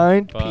the bought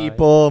kind by-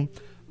 people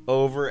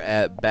over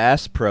at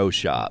Bass Pro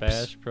Shops.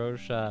 Bass Pro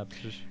Shops.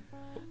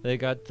 They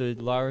got the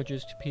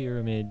largest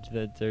pyramid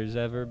that there's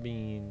ever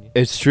been.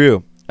 It's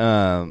true.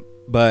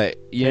 But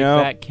you Take know,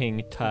 that,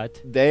 King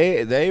Tut.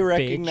 they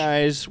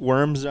recognize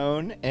Worm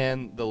Zone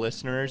and the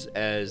listeners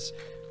as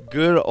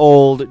good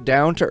old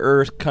down to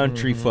earth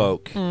country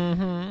folk.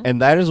 Mm-hmm.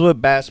 And that is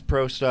what Bass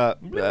Pro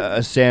Shop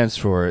stands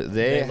for.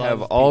 They have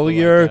love all people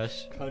your like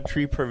us.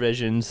 country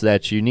provisions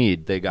that you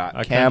need. They got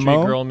A camo.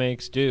 country girl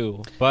makes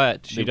do,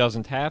 but she The-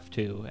 doesn't have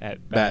to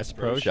at Bass Bass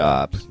Pro Pro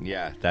Shops.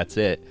 Yeah, that's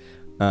it.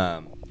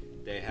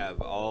 They have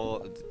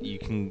all you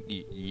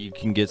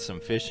can get some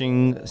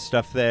fishing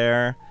stuff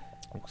there.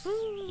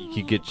 You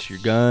can get your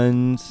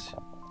guns.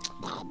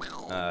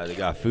 They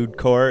got a food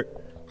court.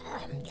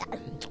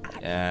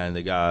 And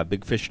they got a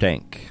big fish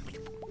tank.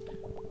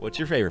 What's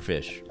your favorite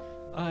fish?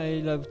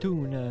 I love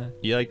tuna.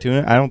 You like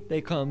tuna? They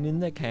come in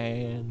the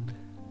can.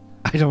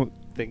 I don't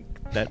think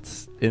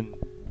that's in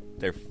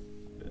their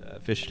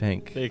fish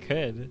tank. They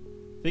could.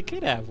 They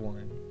could have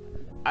one.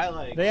 I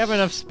like. They have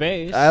enough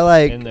space. I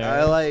like. In there,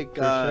 I like.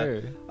 for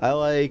sure. I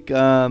like.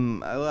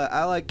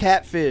 I like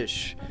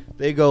catfish.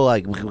 They go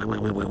like.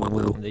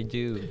 They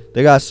do.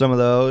 They got some of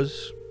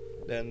those.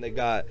 Then they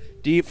got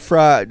deep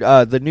fried.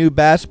 The new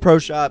Bass Pro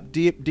Shop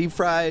deep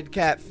fried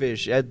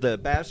catfish at the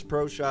Bass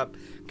Pro Shop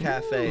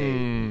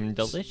Cafe.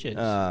 Delicious.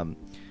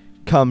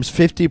 Comes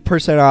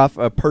 50% off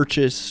a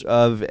purchase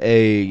of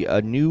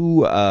a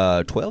new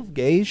 12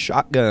 gauge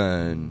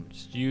shotgun.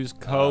 Just use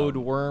code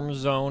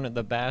WormZone at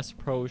the Bass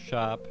Pro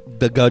Shop.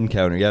 The gun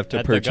counter. You have to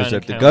At the purchase gun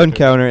at the gun counter.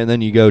 counter, and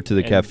then you go to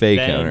the And cafe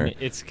then counter.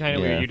 It's kind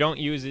of Yeah. weird. You don't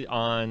use it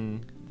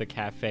on the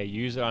cafe.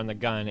 You use it on the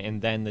gun,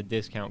 and then the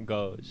discount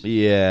goes.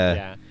 Yeah.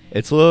 Yeah.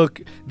 It's look.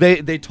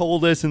 They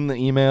told us in the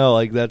email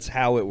like that's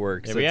how it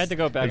works. Yeah, we had to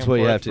go back that's and what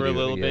you forth have to for a do,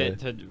 little yeah. bit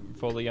to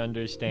fully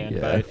understand,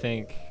 but Yeah.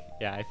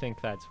 I think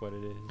that's what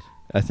it is.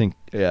 I think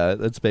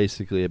that's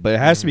basically it. But it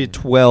has to be a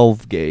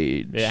 12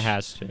 gauge. It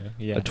has to.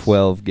 Yeah. A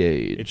 12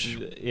 gauge.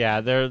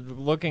 They're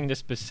looking to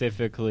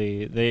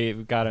specifically.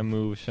 They've got to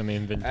move some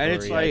inventory. And I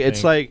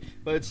think.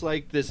 but it's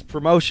like this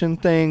promotion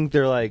thing.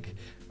 They're like,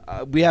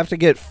 we have to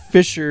get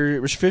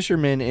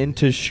fishermen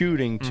into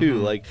shooting too.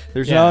 Mhm. Like,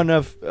 there's Yeah. not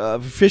enough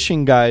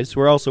fishing guys who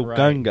are also Right.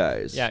 gun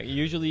guys. Yeah,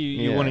 usually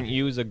you Yeah. wouldn't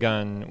use a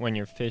gun when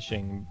you're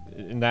fishing,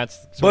 and that's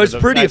sort But of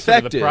it's pretty that's sort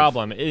of effective. the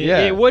problem. Yeah.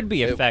 It would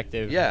be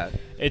effective. Yeah.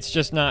 It's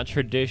just not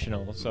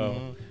traditional, so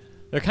Mhm.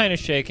 they're kind of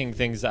shaking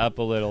things up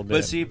a little bit.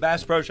 But see,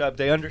 Bass Pro Shop,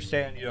 they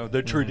understand,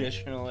 the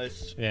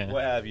traditionalists, Yeah.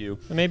 what have you.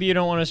 Maybe you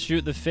don't want to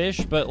shoot the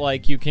fish, but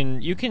like you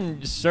can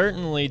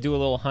certainly do a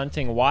little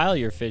hunting while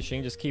you're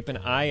fishing. Just keep an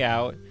eye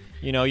out.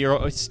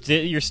 You're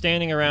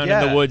standing around in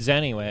Yeah. the woods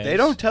anyway. They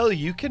don't tell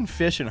you can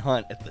fish and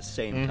hunt at the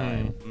same Mhm.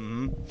 time.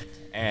 Hmm.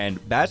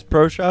 And Bass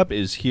Pro Shop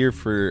is here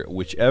for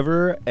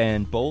whichever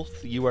and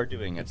both you are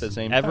doing at the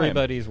same time.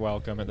 Everybody's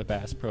welcome at the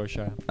Bass Pro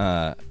Shop.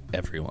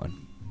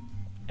 Everyone.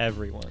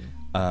 Everyone.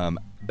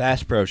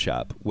 Bass Pro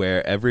Shop,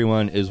 where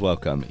everyone is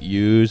welcome.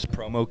 Use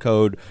promo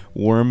code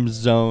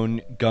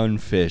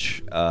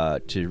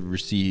WormZoneGunfish to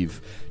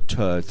receive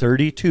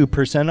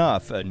 32%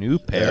 off a new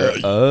pair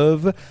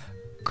of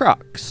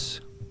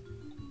Crocs.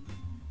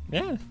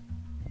 Yeah.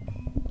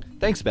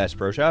 Thanks, Bass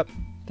Pro Shop.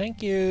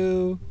 Thank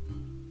you.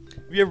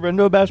 Have you ever been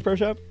to a Bass Pro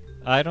Shop?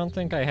 I don't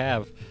think I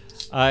have.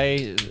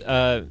 I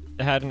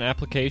had an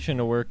application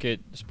to work at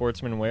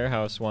Sportsman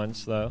Warehouse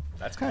once, though.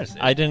 That's kind of sick.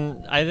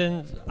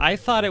 I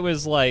thought it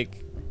was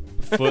like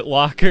Foot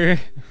Locker.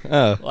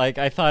 Oh. Like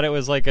I thought it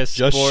was like a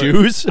Just sport.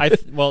 shoes?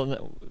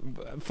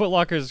 Foot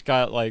Locker's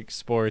got like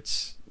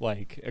sports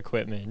like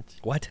equipment.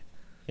 What?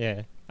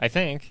 Yeah, I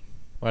think.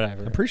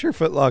 Whatever. I'm pretty sure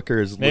Foot Locker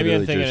is Maybe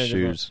I'm literally thinking just of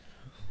different- shoes.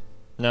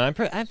 No,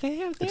 they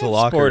have It's a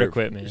locker. sport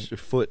equipment.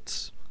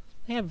 Foots.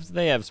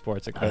 They have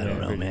sports I equipment. don't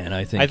know, pretty- man.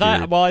 I think.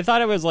 I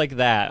thought it was like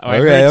that.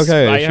 Okay,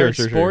 okay, I sure, heard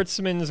sure.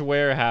 Sportsman's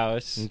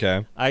Warehouse.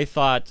 Okay. I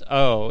thought,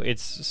 oh,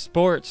 it's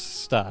sports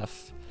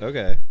stuff.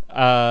 Okay.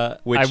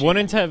 Which I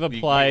wouldn't have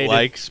applied. You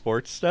like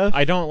sports stuff?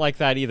 I don't like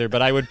that either,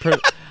 but I would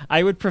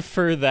I would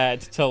prefer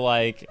that to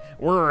like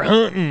we're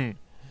hunting.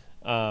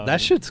 That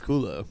shit's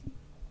cool though.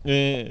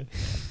 eh,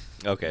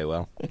 Okay,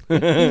 well.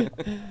 I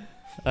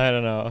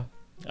don't know.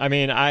 I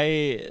mean,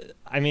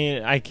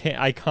 I can't.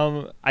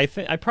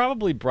 I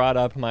probably brought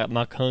up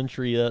my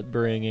country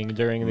upbringing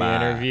during the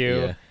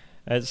interview yeah.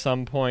 at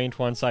some point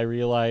once I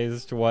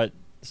realized what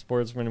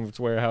Sportsman's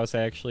Warehouse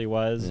actually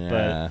was. Yeah.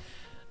 But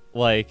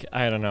like,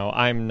 I don't know.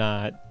 I'm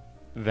not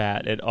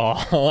that at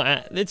all.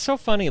 It's so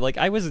funny. Like,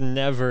 I was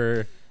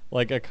never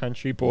like a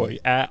country boy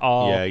at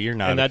all. Yeah, you're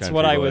not and a that's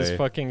what country I was boy.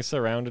 fucking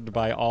surrounded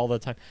by all the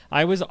time.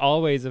 I was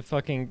always a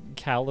fucking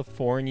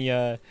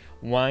California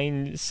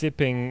wine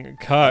sipping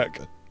cuck.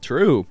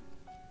 True.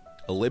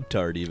 A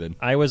libtard even.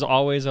 I was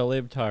always a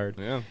libtard.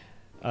 Yeah.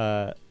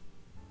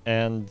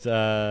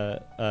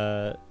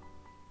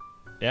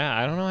 Yeah,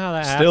 I don't know how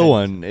that happened. Still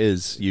one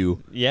is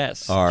you.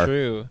 Yes, are.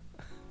 true.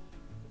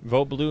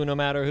 Vote blue no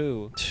matter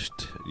who.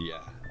 Yeah.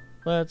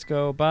 Let's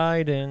go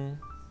Biden.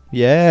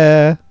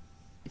 Yeah.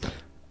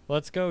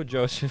 Let's go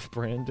Joseph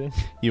Brandon.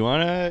 You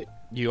wanna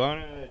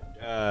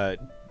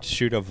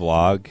shoot a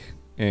vlog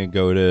and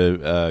go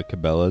to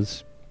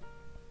Cabela's?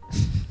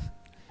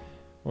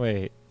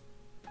 Wait.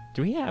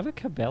 Do we have a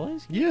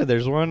Cabela's? Yeah,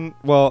 there's one.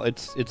 Well,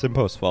 it's in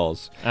Post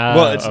Falls.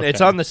 Well, it's okay.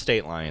 on the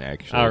state line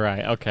actually. All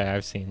right. Okay,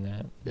 I've seen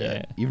that.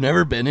 Yeah. You've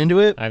never been into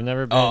it? I've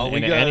never been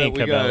in any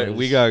Cabela's.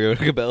 We gotta go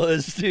to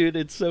Cabela's, dude.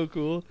 It's so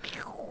cool.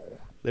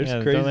 There's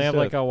crazy Don't they have stuff.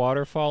 like a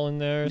waterfall in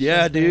there? Or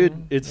Yeah, something?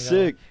 dude. It's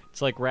sick.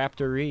 It's like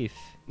Raptor Reef.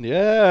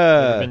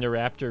 Yeah. Ever been to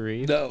Raptor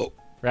Reef? No.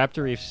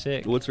 Raptor Reef's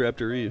sick. What's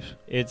Raptor Reef?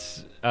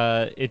 It's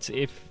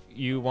if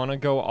you want to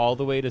go all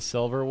the way to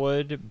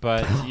Silverwood,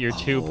 but you're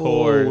too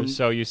poor,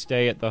 so you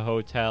stay at the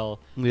hotel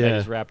that Yeah.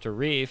 is Raptor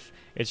Reef.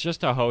 It's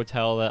just a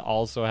hotel that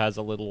also has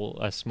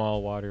a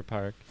small water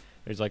park.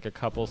 There's like a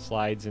couple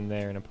slides in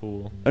there and a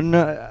pool,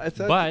 No, I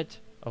thought. but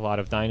a lot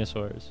of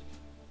dinosaurs.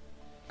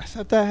 I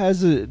thought that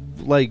has a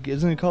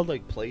isn't it called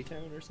like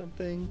Playtown or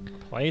something?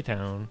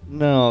 Playtown,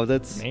 No,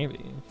 that's maybe.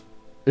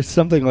 it's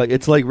something like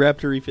it's like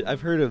Raptor Reef.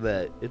 I've heard of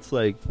that. It's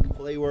like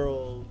Play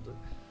World.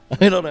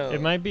 I don't know.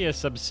 It might be a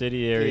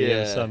subsidiary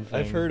or something.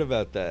 I've heard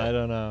about that. I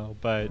don't know,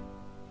 but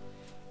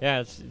yeah,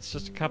 it's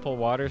just a couple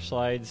water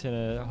slides in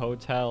a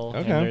hotel, Okay.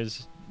 and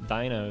there's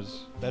dinos.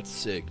 That's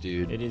sick,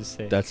 dude. It is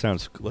sick. That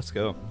sounds. Let's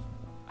go.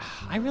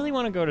 I really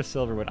want to go to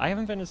Silverwood. I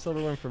haven't been to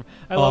Silverwood for.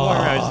 I love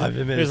walking around. I haven't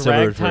been to There's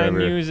Silverwood ragtime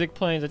forever. music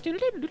playing.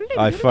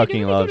 I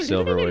fucking love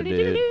Silverwood,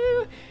 dude.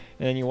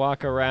 And then you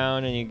walk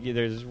around, and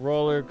there's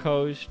roller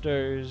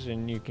coasters,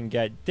 and you can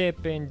get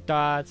Dippin'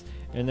 Dots,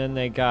 and then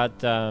they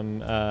got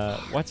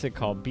what's it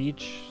called?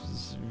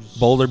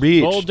 Boulder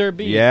Beach. Boulder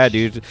Beach. Yeah,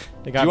 dude.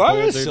 They Do got you want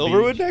to go to Boulder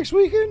Silverwood Beach. next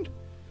weekend?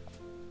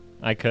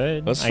 I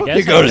could. Let's I fucking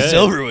guess go I to could.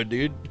 Silverwood,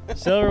 dude.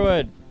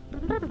 Silverwood.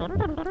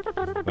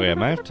 Wait, I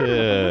might have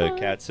to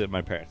cat sit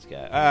my parents'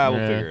 cat. We'll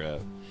Yeah. figure it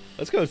out.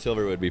 Let's go to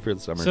Silverwood before the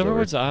summer's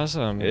Silverwood's over.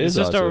 awesome. It It's is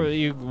just awesome.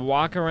 you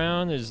walk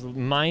around. There's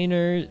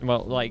miners,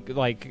 well, like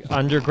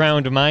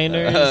underground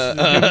miners,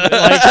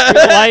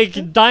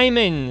 like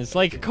diamonds,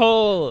 like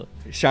coal,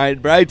 Shine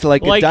bright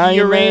like a like diamond.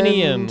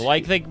 uranium,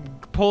 like they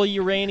pull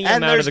uranium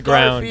And out of there's the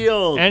ground.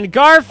 Garfield. And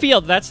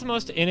Garfield. That's the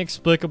most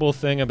inexplicable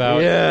thing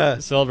about Yeah.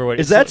 Silverwood.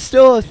 Is that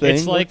still a thing?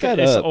 It's like Look that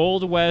this up.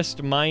 old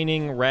west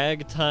mining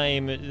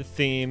ragtime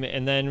theme,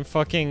 and then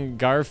fucking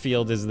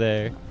Garfield is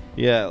there.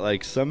 Yeah,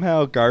 like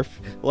somehow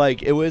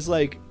like it was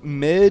like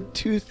mid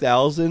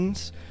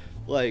 2000s,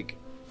 like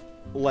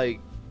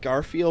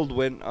Garfield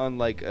went on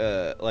like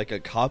a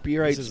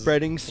copyright This is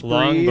spreading spree.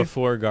 Long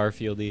before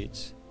Garfield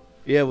eats.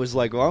 Yeah, it was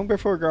like long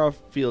before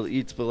Garfield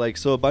eats, but like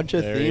so a bunch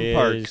of There he theme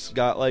parks is.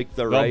 got like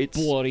the The rights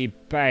bloody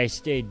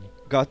bastard.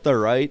 got the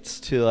rights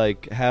to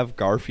like have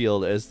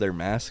Garfield as their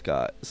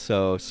mascot.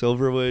 So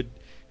Silverwood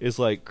is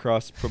like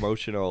cross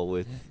promotional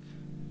with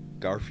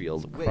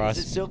Garfield. Wait, Cross-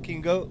 is it still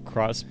King Goat?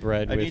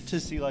 Crossbred I with need to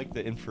see like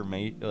the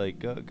information. Like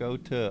go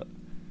to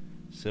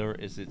Silver.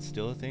 Is it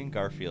still a thing?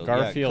 Garfield.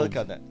 Garfield. Yeah, click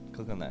on that.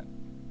 Click on that.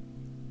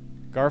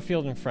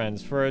 Garfield and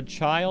Friends. For a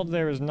child,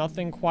 there is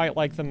nothing quite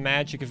like the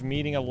magic of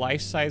meeting a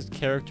life-sized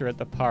character at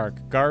the park.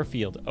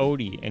 Garfield,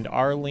 Odie, and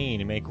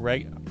Arlene make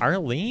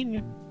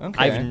Arlene? Okay.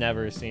 I've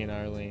never seen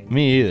Arlene.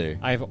 Me either.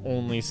 I've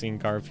only seen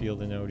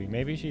Garfield and Odie.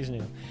 Maybe she's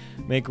new.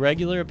 Make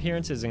regular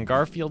appearances in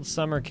Garfield's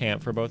summer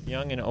camp for both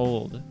young and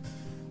old.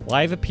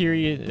 Live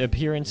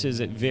appearances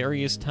at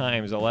various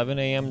times, 11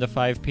 a.m. to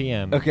 5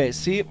 p.m. Okay.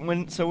 See,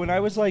 when I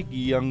was like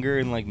younger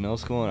in like middle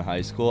school and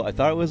high school, I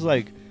thought it was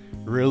like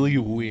really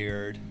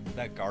weird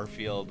that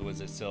Garfield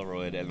was at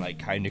Silverwood and like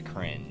kind of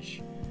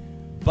cringe.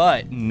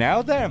 But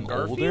now that I'm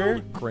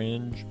older,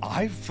 Cringe.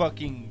 I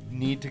fucking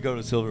need to go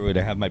to Silverwood and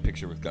have my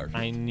picture with Garfield.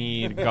 I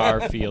need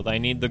Garfield. I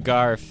need the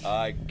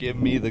Garf. Give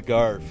me the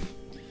Garf.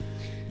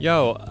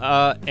 Yo,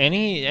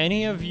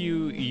 any of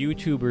you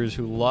YouTubers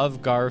who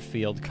love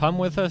Garfield, come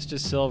with us to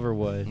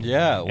Silverwood.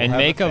 Yeah, we'll and have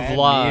make a fan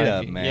vlog.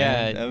 meetup, man.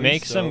 Yeah, That'd be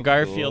make so some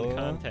Garfield cool.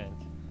 content.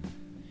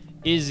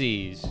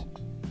 Izzy's.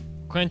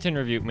 Quentin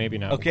review, maybe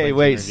not. Okay, Quentin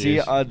wait. See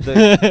reviews. on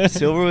the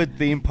Silverwood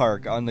theme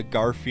park on the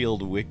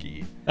Garfield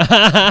wiki.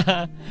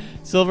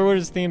 Silverwood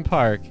is theme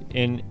park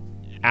in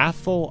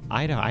Athol,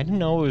 Idaho. I didn't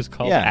know it was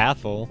called Yeah.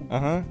 Athol.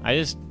 Uh-huh.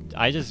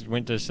 I just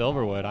went to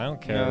Silverwood. I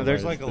don't care. No,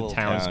 there's what like a the little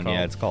town's town. called.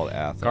 Yeah, it's called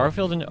Athol.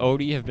 Garfield and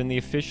Odie have been the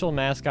official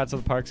mascots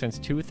of the park since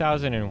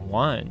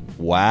 2001.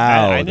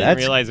 Wow, I didn't that's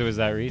realize it was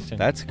that recent.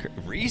 that's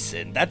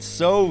recent. That's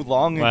so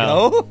long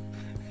Well, ago.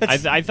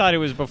 I thought it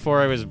was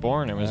before I was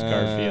born. It was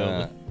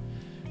Garfield.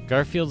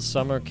 Garfield's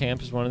summer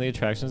camp is one of the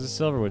attractions of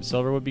Silverwood.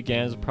 Silverwood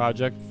began as a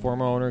project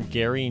former owner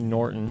Gary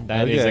Norton.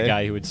 That is Okay. a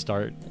guy who would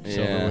start Yeah.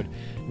 Silverwood.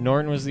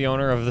 Norton was the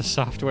owner of the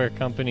software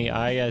company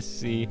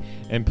ISC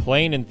and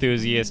plane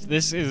enthusiast.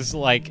 This is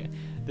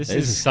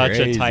such a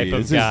crazy. type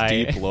of This guy.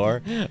 is deep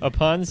lore.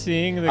 Upon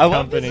seeing the I love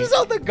company, this is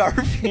on the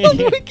Garfield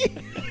wiki.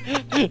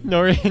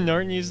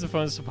 Norton used the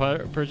funds to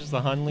purchase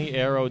the Hunley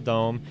Aero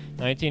Dome,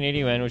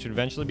 1981, which would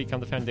eventually become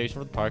the foundation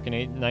for the park. In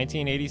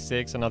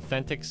 1986, an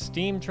authentic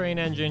steam train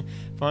engine,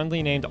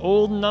 fondly named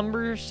Old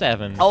Number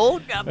 7,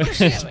 Old Number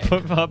was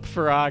put up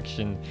for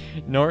auction.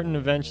 Norton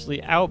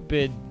eventually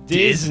outbid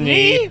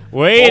Disney.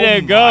 Way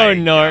to go,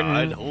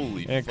 Norton! God,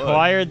 holy And fuck.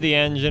 acquired the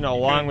engine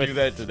along couldn't with do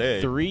that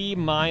today. 3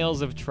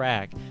 miles of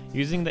track.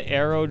 Using the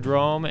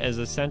aerodrome as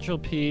a central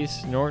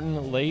piece,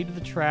 Norton laid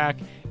the track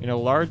in a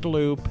large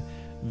loop.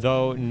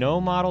 Though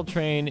no model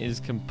train is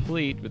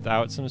complete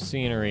without some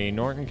scenery,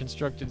 Norton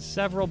constructed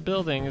several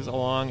buildings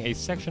along a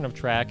section of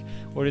track,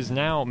 what is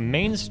now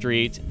Main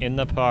Street in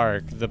the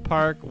park. The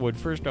park would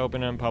first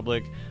open in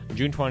public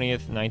June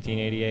 20th,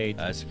 1988.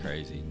 That's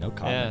crazy. No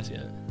comments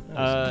yet.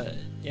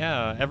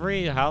 Yeah,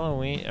 every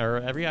Halloween or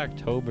every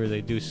October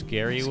they do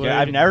Scarywood.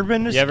 I've never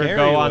been to You ever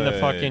go on the Scarywood.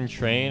 fucking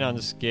train on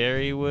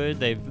Scarywood?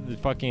 The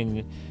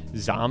fucking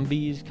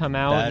zombies come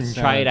out That and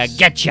try to sounds-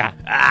 get ya.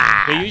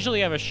 They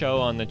usually have a show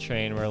on the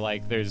train where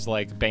like there's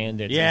like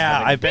bandits. Yeah, and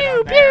stuff, like, I've been pew,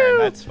 on there, pew.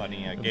 and that's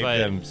funny. I gave But,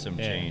 them some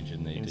yeah, change,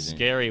 and they in didn't.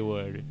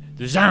 Scarywood,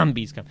 the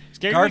zombies come. Scarywood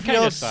kinda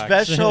Garfield sucks.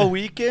 special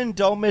weekend.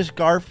 Don't miss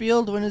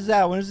Garfield. When is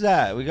that? We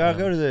gotta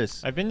go to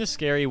this. I've been to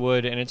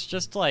Scarywood and it's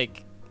just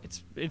like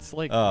it's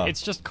like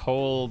it's just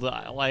cold.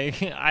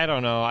 Like I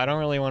don't know. I don't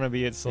really want to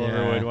be at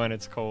Silverwood Yeah. when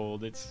it's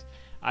cold.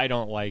 I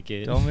don't like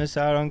it. Don't miss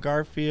out on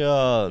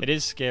Garfield. It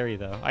is scary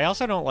though. I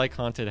also don't like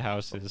haunted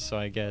houses, so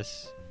I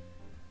guess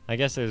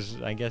there's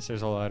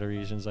a lot of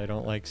reasons I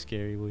don't like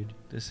Scarywood.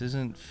 This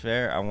isn't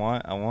fair. I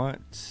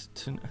want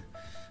to.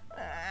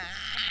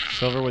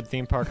 Silverwood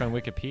theme park on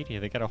Wikipedia.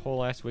 They got a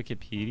whole ass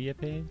Wikipedia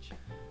page.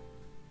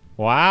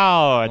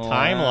 Wow, a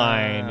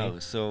timeline. Wow.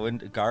 So when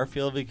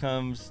Garfield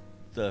becomes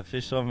the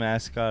official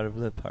mascot of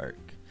the park.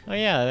 Oh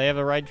yeah, they have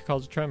a ride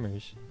called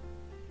Tremors,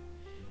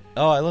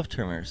 Oh, I love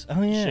Tremors.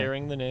 Oh yeah.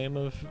 sharing the name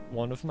of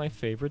one of my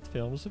favorite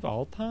films of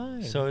all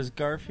time. So is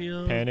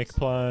Garfield. Panic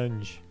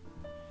Plunge.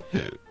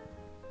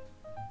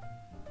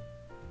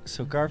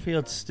 So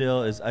Garfield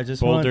still is. I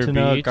just Boulder want to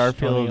know Beach, if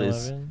Garfield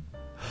is. 2011.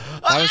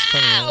 That was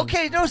 2011.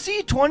 Okay, no,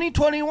 see,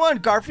 2021,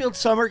 Garfield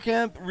Summer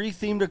Camp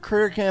rethemed to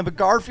Critter Camp, but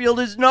Garfield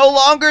is no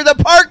longer the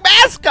park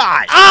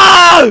mascot.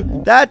 Ah!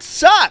 That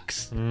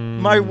sucks.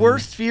 My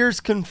worst fears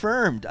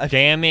confirmed.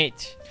 Damn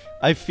it.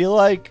 I feel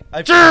like.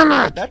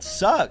 That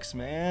sucks,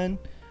 man.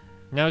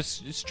 Now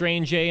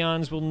Strange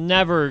Aeons will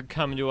never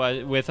come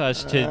to with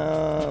us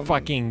to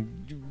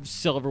fucking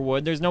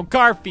Silverwood. There's no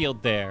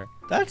Garfield there.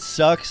 That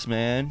sucks,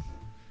 man.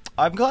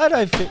 I'm glad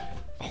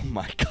oh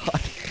my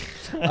god.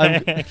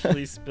 I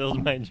actually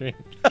spilled my drink.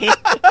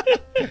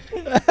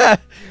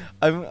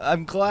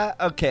 I'm glad.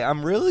 Okay,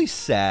 I'm really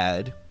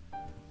sad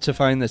to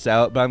find this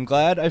out, but I'm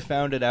glad I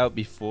found it out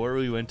before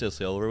we went to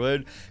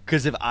Silverwood.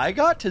 Because if I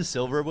got to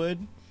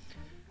Silverwood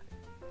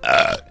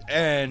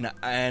and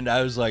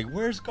I was like,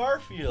 "Where's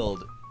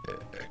Garfield?"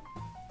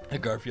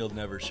 and Garfield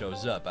never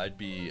shows up, I'd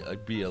be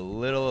a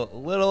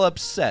little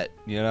upset,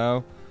 you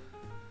know.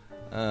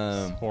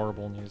 It's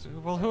horrible news.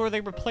 Well, who are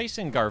they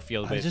replacing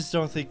Garfield I with? just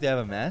don't think they have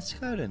a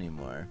mascot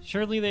anymore.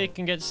 Surely they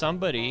can get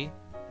somebody.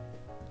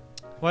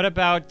 What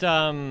about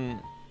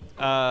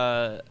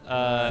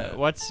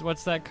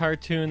what's that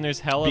cartoon? There's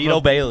hell of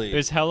Beetle Bailey.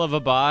 There's hell of a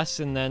boss,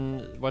 and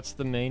then what's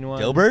the main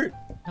one? Dilbert?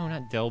 No,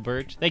 not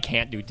Dilbert. They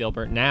can't do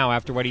Dilbert now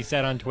after what he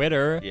said on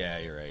Twitter. Yeah,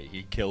 you're right.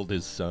 He killed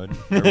his son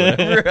or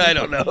whatever. I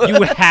don't know.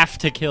 You have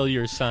to kill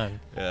your son.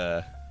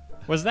 Was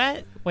Was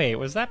that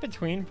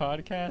between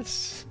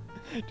podcasts?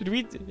 Did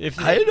we? If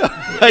I don't.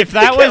 if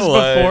that was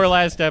before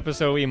last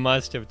episode, we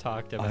must have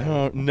talked about I it.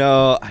 don't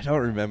know. I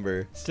don't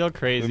remember. Still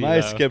crazy. We might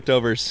have though. skipped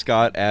over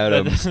Scott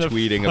Adams The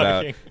tweeting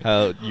about fucking-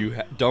 how you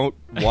don't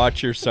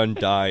watch your son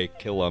die,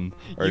 kill him,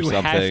 or You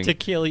something. have to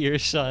kill your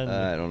son.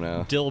 I don't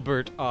know.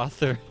 Dilbert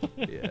author.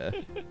 Yeah.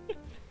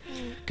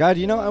 God,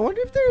 I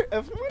wonder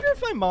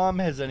if my mom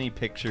has any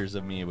pictures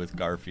of me with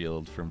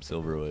Garfield from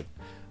Silverwood.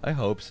 I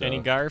hope so. Any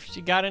garfs?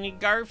 You got any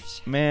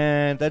garfs?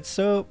 Man, that's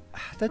so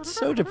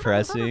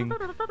depressing.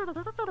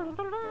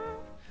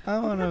 I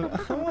want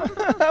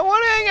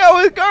to hang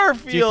out with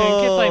Garfield. Do you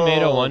think if I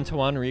made a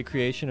 1-to-1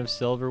 recreation of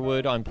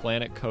Silverwood on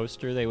Planet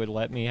Coaster, they would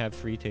let me have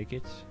free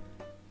tickets?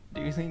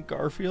 Do you think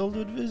Garfield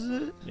would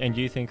visit? And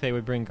do you think they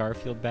would bring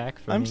Garfield back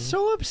for I'm me?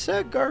 so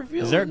upset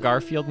Garfield. Is there a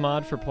Garfield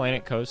mod for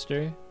Planet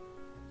Coaster?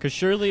 Because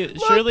surely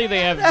they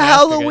have a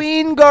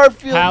Halloween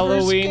Garfield.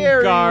 Halloween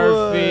for Scarywood.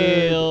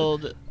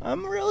 Garfield.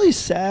 I'm really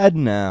sad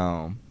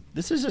now.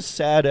 This is a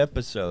sad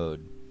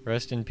episode.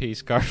 Rest in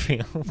peace,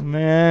 Garfield.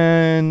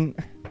 Man,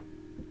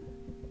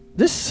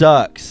 this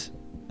sucks.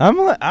 I'm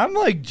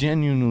like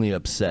genuinely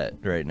upset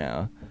right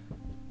now.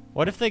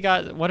 What if they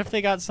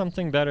got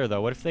something better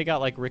though? What if they got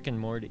like Rick and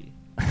Morty?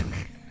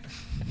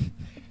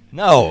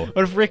 No.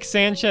 What if Rick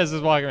Sanchez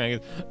is walking around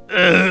and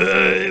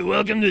goes,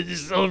 welcome to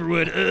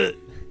Silverwood.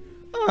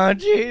 Oh,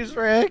 jeez,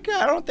 Rick.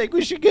 I don't think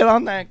we should get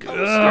on that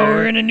coaster.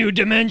 We're in a new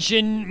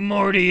dimension,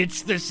 Morty.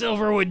 It's the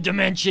Silverwood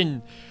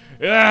dimension.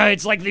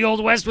 It's like the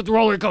Old West with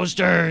roller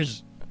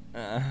coasters.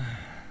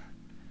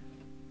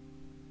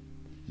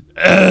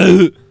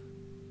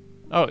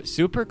 Oh,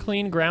 super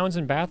clean grounds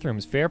and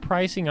bathrooms. Fair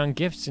pricing on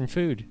gifts and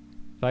food.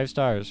 5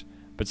 stars.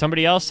 But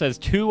somebody else says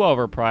too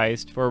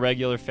overpriced for a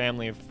regular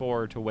family of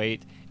 4 to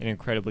wait in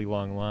incredibly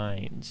long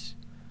lines.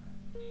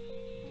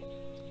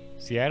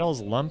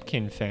 Seattle's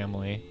Lumpkin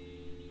family.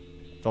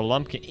 The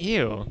Lumpkin.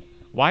 Ew.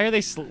 Why are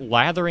they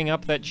lathering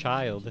up that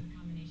child?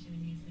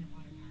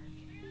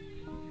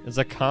 It's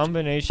a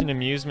combination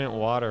amusement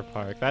water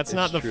park. That's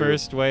not the true.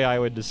 first way I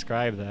would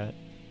describe that.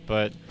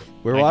 But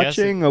We're I guess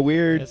watching a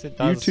weird guess it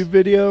does. YouTube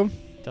video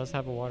it does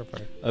have a water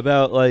park.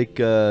 about like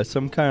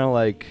some kind of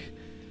like.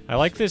 I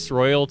like this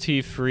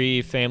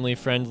royalty-free,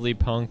 family-friendly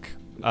punk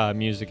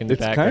music in the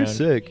It's kind background. of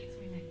sick.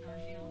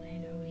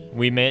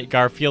 We met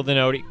Garfield and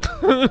Odie.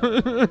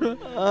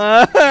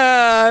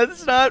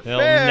 It's not It'll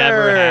fair.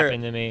 never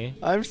happen to me.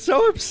 I'm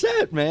so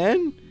upset,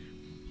 man.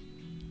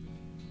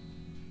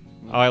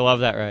 Oh, I love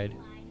that ride.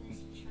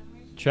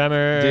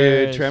 Tremors.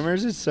 Dude,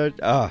 Tremors is such.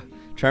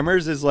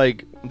 Tremors is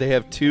like they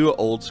have 2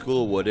 old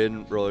school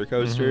wooden roller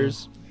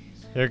coasters.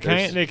 They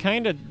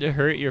kind of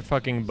hurt your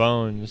fucking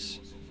bones.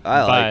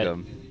 I like But-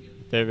 them.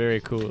 They're very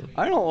cool.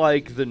 I don't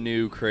like the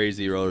new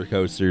crazy roller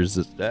coasters.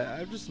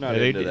 I'm just not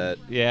into that.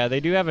 Yeah, they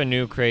do have a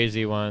new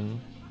crazy one.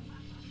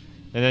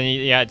 And then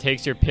it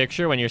takes your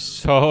picture when you're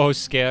so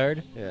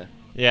scared. Yeah.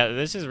 Yeah,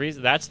 that's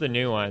the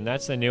new one.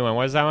 That's the new one.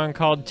 What is that one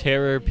called?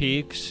 Terror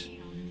Peaks.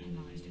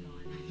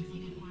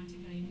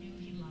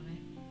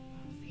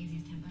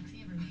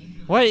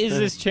 What is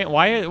this?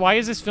 Why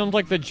is this filmed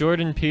like the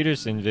Jordan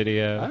Peterson I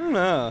video? don't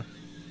know.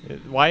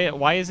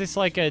 Why is this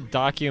like a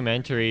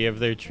documentary of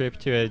their trip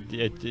to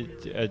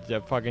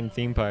a fucking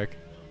theme park?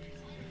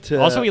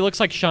 Also, he looks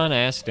like Sean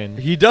Astin.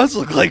 he does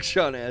look like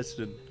Sean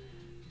Astin.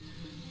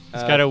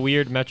 He's got a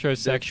weird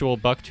metrosexual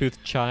bucktooth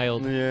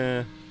child.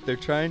 Yeah, they're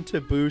trying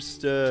to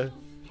boost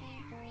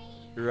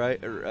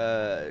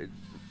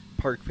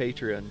park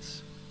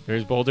patrons.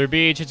 There's Boulder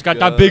Beach. It's got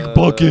that big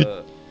bucket.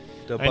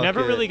 The I never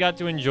bucket. really got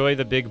to enjoy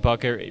the big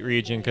bucket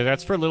region because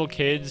that's for little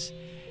kids.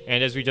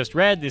 And as we just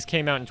read, this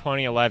came out in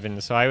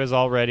 2011, so I was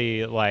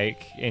already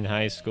like in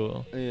high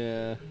school.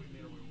 Yeah.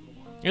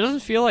 It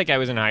doesn't feel like I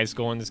was in high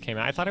school when this came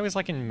out. I thought I was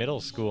like in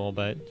middle school,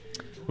 but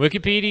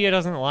Wikipedia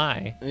doesn't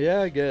lie.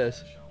 Yeah, I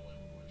guess.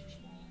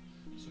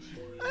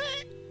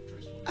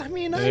 I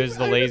mean, There's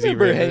the I lazy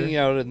remember river, hanging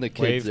out in the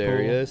kids wave pool.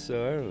 area,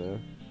 so I don't know.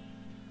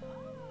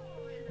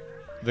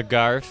 The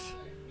Garth.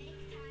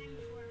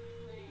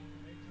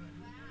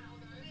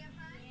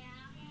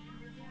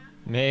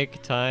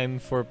 Make time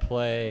for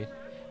play.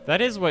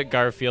 That is what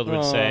Garfield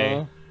would say.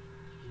 Aw.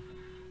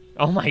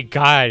 Oh my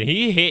god,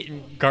 he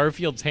hit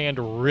Garfield's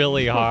hand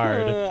really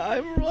hard.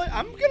 I'm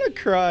gonna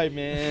cry,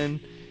 man.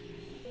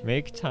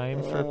 Make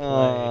time for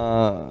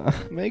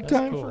play. Make That's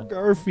time cool. for They had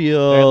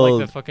Garfield.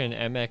 like the fucking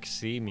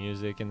MXC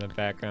music in the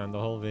background the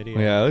whole video.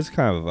 Yeah, it was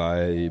kind of a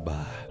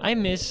vibe. I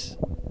miss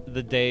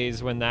the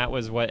days when that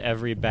was what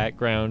every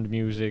background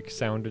music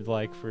sounded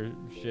like for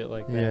shit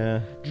like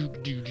that.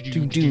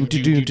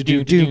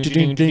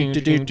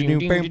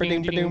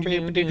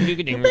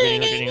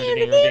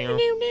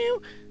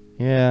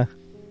 Yeah.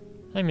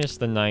 I miss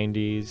the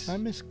 90s. I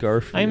miss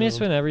Garfield. I miss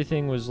when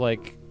everything was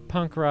like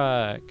punk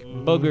rock,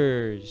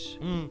 boogers.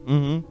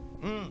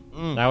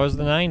 That was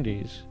the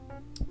 90s.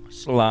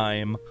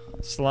 Slime.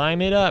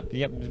 Slime it up.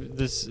 Yep,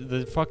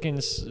 the fucking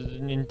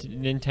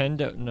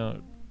Nintendo.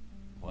 No.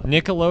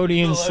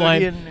 Nickelodeon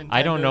slime. Nickelodeon,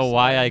 I don't know Nintendo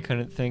why slime. I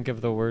couldn't think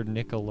of the word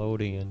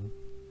Nickelodeon.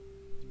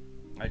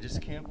 I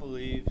just can't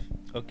believe.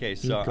 Okay,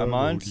 so I'm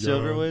on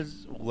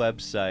Silverwood's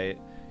website.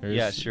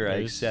 Yeah, sure, I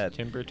there's accept.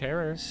 Timber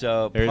Terror.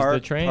 So There's the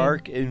park, train.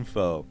 park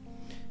info.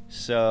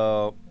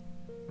 So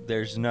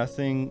there's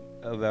nothing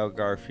about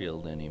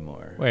Garfield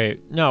anymore.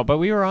 Wait, no, but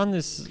we were on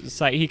this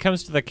site. He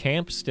comes to the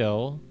camp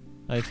still,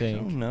 I I think.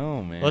 don't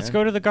know, man. Let's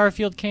go to the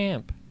Garfield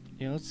camp.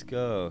 Yeah, let's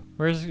go.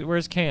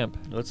 Where's camp?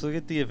 Let's look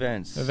at the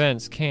events.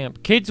 Events,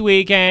 camp. Kids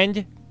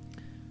Weekend.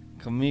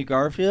 Come meet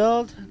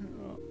Garfield.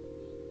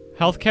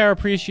 Healthcare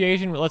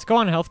appreciation. Let's go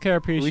on healthcare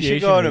appreciation. We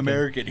should go on weekend.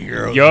 American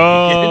Heroes. Yo,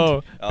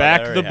 Weekend. Oh,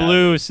 back that the already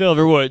blue, happened.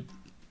 Silverwood.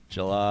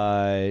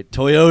 July.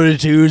 Toyota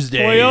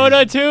Tuesday.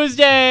 Toyota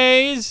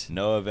Tuesdays.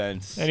 No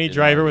events. Any in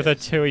driver with a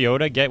August.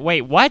 Toyota get.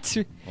 Wait, what?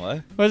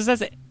 What? What does that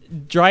say?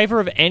 Driver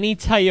of any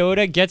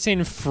Toyota gets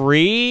in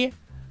free?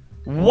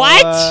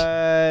 What?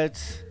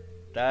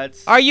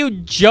 That's. Are you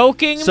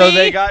joking me? So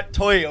they got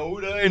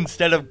Toyota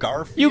instead of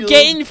Garfield? You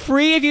get in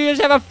free if you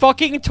just have a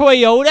fucking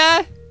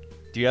Toyota?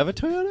 Do you have a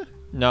Toyota?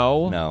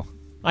 No. No.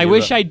 I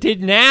wish I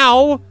did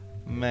now.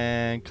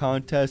 Man,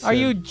 contest. Are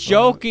you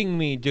joking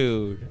me,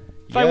 dude?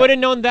 If I Yeah. would have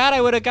known that,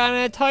 I would have gotten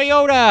a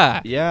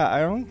Toyota. Yeah,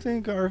 I don't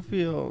think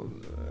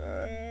Garfield.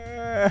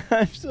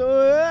 I'm so.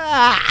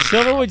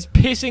 Silverwood's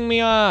pissing me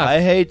off. I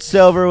hate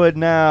Silverwood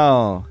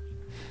now.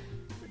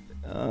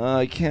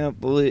 I can't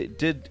believe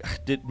did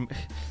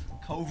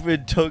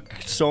COVID took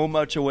so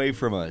much away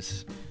from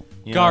us.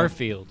 You know?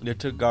 Garfield. It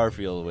took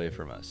Garfield away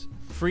from us.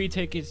 Free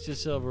tickets to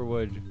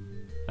Silverwood.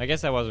 I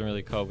guess that wasn't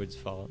really COVID's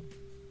fault.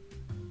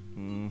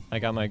 Mm. I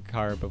got my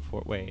car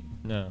before. Wait,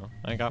 no.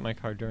 I got my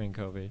car during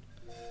COVID.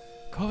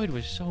 COVID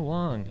was so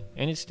long,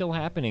 and it's still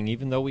happening,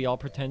 even though we all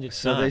pretend it's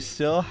So not. they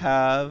still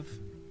have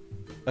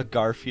a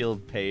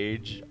Garfield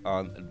page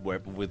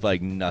with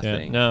like Yeah,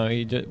 nothing. no,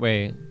 he just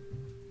wait.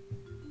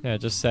 Yeah, it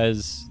just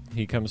says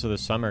he comes to the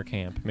summer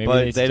camp. Maybe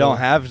But they still don't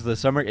have the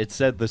summer. It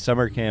said the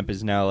summer camp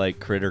is now like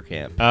Critter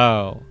Camp.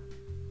 Oh,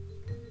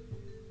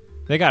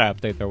 they gotta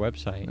update their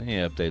website.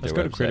 Yeah, update Let's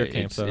their go to website. Critter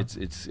Camp, though.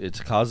 It's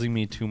causing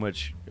me too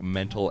much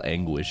mental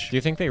anguish. Do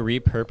you think they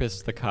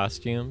repurposed the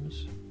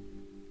costumes?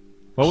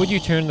 What would you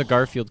turn the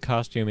Garfield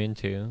costume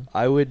into?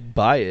 I would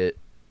buy it.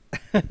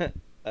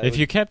 If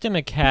you kept him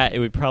a cat, it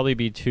would probably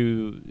be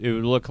too. It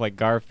would look like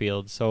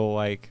Garfield. So,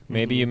 like,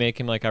 maybe you make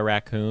him like a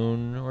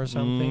raccoon or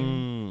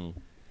something.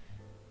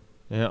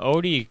 And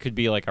Odie could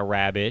be like a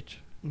rabbit.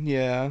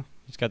 Yeah.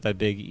 He's got that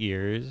big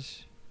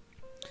ears.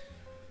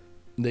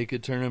 They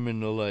could turn him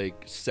into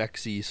like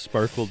sexy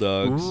sparkle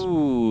dogs.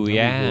 Ooh, That'd be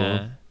yeah.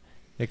 cool.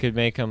 They could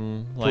make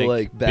him Put,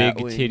 like, bat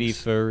big titty wings.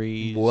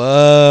 furries.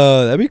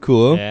 Whoa, that'd be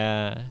cool.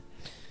 Yeah.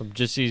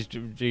 Just these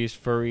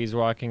furries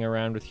walking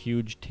around with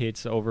huge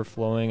tits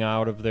overflowing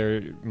out of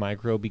their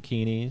micro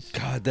bikinis.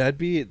 God, that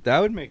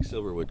would make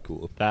Silverwood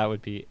cool. That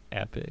would be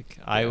epic.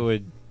 Yeah.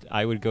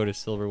 I would go to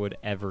Silverwood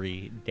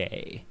every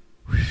day.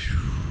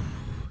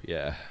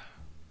 Yeah.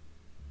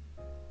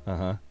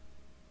 Uh-huh.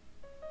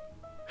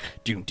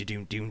 Do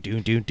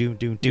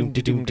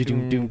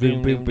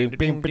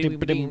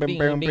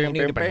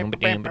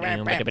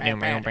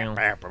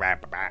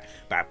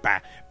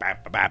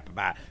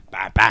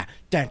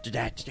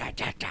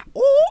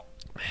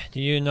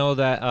you know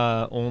that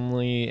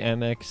only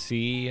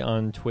MXC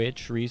on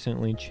Twitch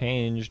recently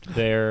changed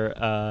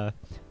their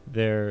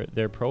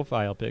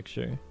profile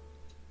picture?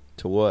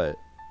 To what?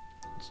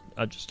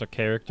 Just a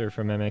character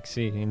from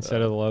MXC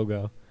instead of the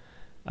logo.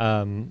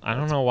 I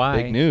don't know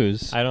why. Big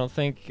news. I don't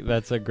think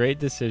that's a great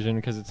decision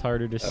because it's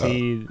harder to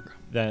see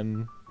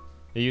them.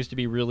 They used to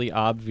be really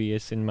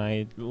obvious in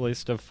my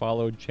list of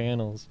followed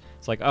channels.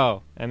 It's like,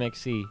 oh,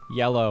 MXC,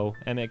 yellow,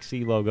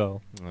 MXC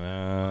logo.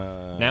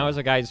 Now is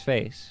a guy's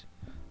face.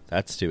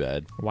 That's too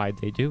bad. Why'd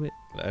they do it?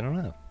 I don't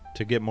know.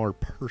 To get more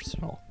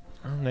personal.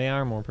 They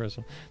are more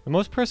personal. The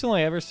most personal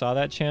I ever saw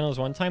that channel is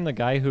one time the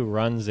guy who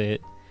runs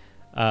it,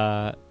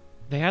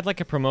 they had like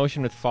a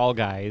promotion with Fall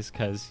Guys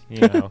because,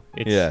 you know,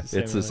 it's Yeah, it's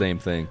similar. the same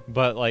thing.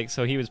 But like,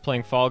 so he was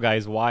playing Fall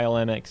Guys while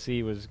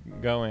MXC was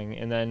going,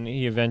 and then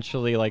he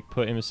eventually like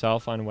put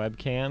himself on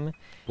webcam,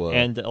 Whoa.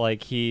 and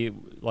like he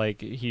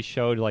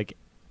showed like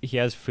he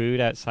has food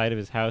outside of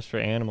his house for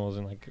animals,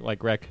 and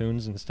like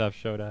raccoons and stuff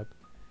showed up.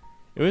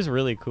 It was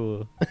really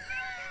cool.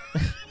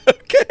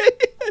 Okay.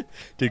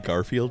 Did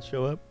Garfield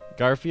show up?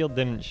 Garfield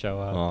didn't show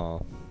up.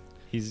 Oh.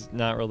 He's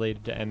not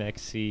related to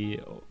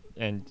MXC,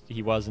 and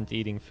he wasn't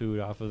eating food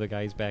off of the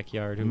guy's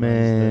backyard who runs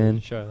Man.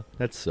 the show.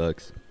 That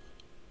sucks.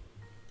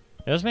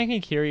 It does make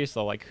me curious,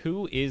 though. Like,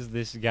 who is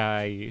this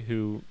guy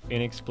who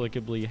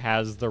inexplicably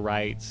has the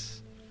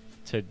rights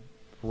to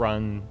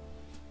run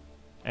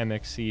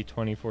MXC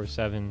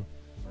 24/7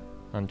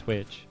 on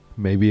Twitch?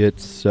 Maybe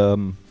it's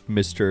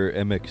Mr.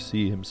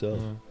 MXC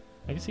himself.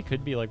 I guess he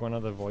could be like one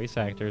of the voice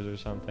actors or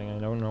something. I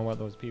don't know what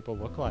those people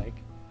look like.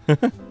 I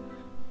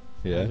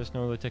Yeah. just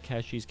know the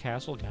Takeshi's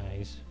Castle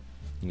guys.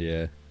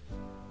 Yeah.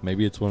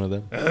 Maybe it's one of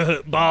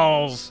them.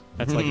 Balls!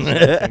 That's like the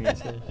same thing he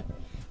says.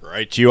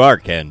 Right you are,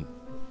 Ken.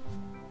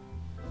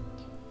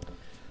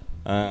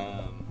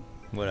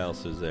 What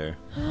else is there?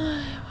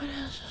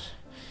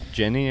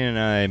 Jenny and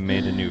I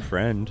made a new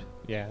friend.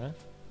 Yeah.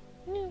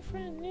 New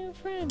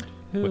friend.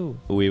 Who?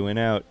 We went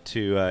out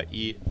to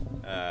eat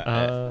at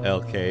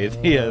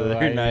LK the other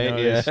I night. know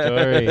Yeah. this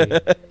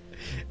story.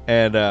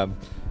 And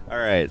all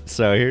right,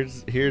 so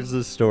here's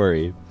the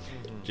story.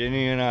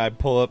 Jenny and I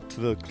pull up to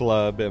the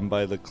club, and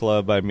by the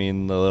club I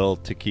mean the little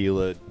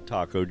tequila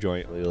taco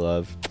joint we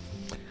love.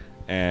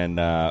 And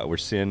we're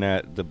sitting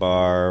at the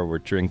bar, we're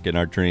drinking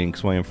our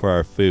drinks, waiting for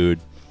our food.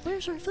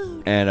 Where's our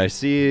food? And I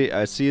see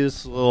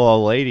this little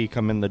old lady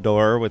come in the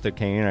door with a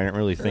cane. I didn't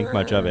really think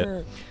much of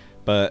it,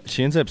 but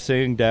she ends up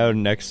sitting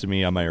down next to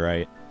me on my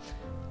right.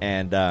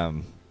 And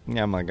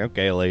yeah, I'm like,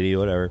 okay, lady,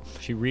 whatever.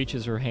 She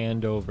reaches her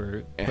hand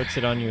over, puts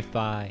it on your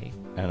thigh,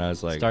 And I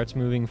was like, starts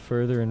moving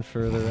further and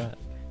further up.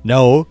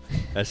 no,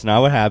 that's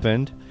not what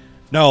happened.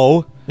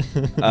 No.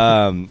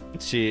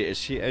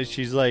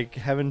 She's like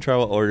having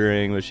trouble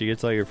ordering, but she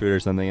gets like her food or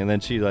something, and then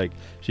she's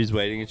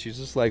waiting, and she's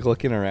just like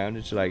looking around,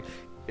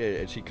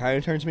 and she kind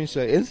of turns to me and she's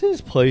like, "Isn't this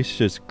place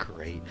just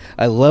great?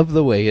 I love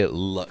the way it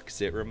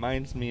looks. It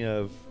reminds me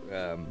of."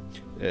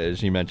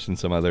 She mentioned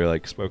some other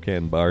like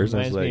Spokane bars.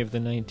 Reminds I was me like, of the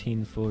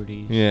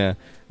 1940s. yeah,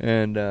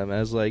 and I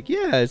was like,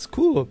 yeah, it's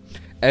cool.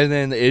 And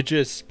then it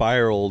just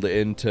spiraled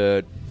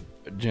into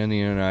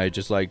Jenny and I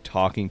just like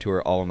talking to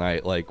her all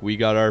night. Like we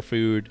got our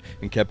food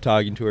and kept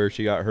talking to her.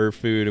 She got her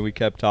food and we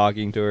kept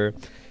talking to her.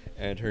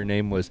 And her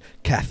name was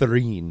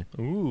Catherine.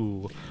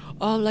 Ooh.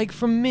 Oh, like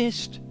from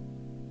Mist.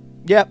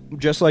 Yep,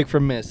 just like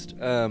from Mist.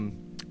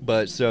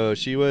 But so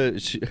she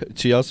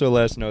also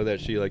let us know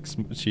that she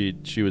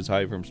was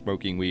high from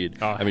smoking weed.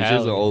 Oh, I mean,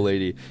 she's an old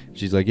lady.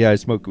 She's like, yeah, I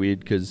smoke weed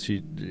because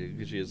she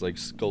has like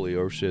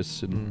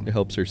scoliosis and it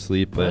helps her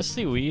sleep. But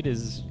Honestly, weed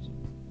is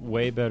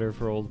way better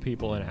for old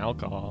people than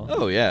alcohol.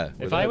 oh yeah,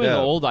 If I was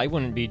old, I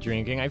wouldn't be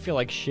drinking. I feel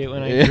like shit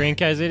when I Yeah.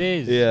 drink as it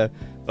is. yeah.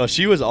 Well,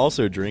 she was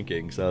also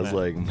drinking, so I was Yeah.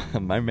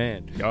 like, my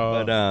man.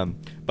 Oh.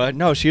 But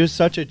no, she was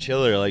such a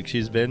chiller. Like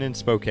she's been in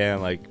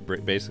Spokane like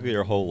basically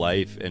her whole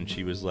life, and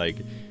she was like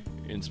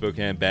in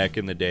Spokane back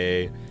in the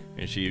day,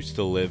 and she used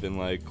to live in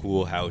like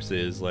cool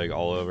houses like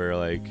all over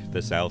like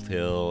the South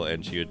Hill,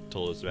 and she had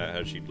told us about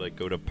how she'd like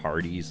go to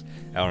parties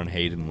out on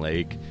Hayden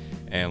Lake,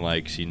 and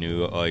like she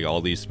knew like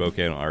all these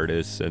Spokane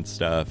artists and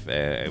stuff,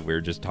 and we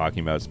were just talking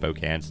about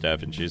Spokane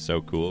stuff, and she's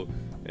so cool,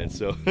 and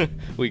so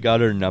we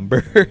got her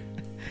number.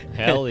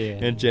 Hell yeah.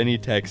 And Jenny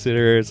texted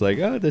her. It's like,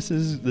 oh, this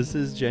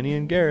is Jenny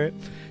and Garrett.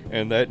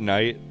 And that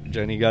night,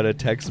 Jenny got a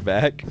text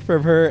back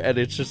from her, and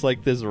it's just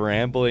like this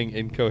rambling,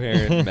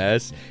 incoherent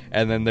mess.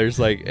 And then there's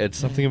like, it's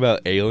something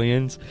about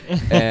aliens,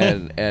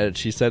 and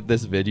she sent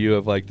this video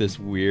of like this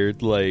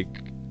weird like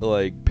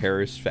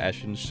Paris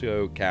fashion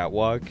show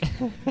catwalk.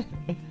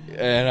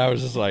 And I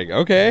was just like,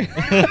 okay,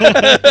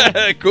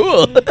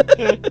 cool.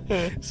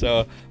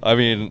 So I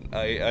mean,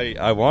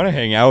 I want to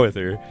hang out with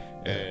her.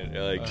 And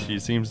like she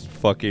seems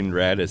fucking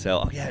rad as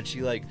hell. Oh yeah, and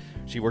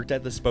she worked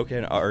at the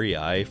Spokane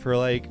REI for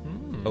like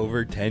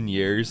over 10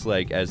 years,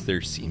 like as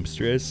their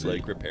seamstress,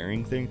 like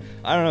repairing things.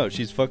 I don't know,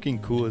 she's fucking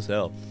cool as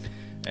hell.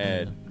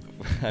 And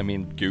I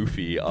mean,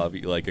 goofy,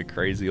 like a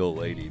crazy old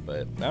lady.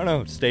 But I don't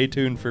know. Stay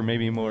tuned for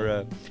maybe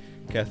more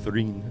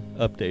Catherine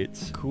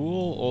updates.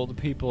 Cool old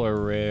people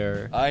are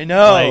rare. I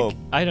know. Like,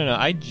 I don't know.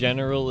 I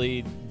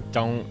generally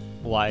don't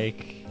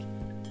like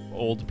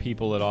old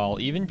people at all.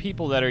 Even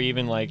people that are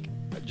even like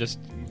just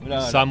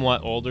No.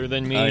 somewhat older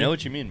than me. I know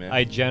what you mean, man.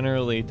 I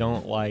generally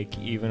don't like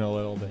even a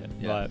little bit.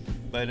 Yeah.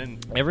 But in,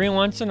 But every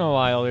once in a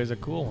while, there's a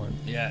cool one.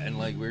 yeah, and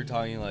like we were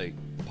talking like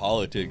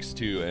politics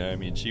too, and I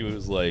mean she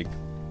was like,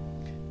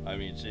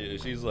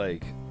 she's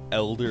like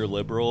elder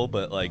liberal,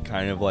 but like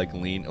kind of like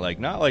lean, like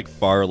not like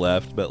far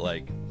left, but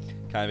like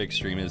kind of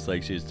extremist.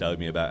 Like she was telling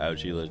me about how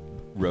she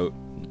wrote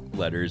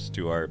letters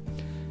to our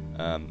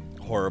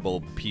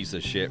horrible piece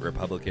of shit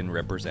Republican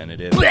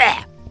representative,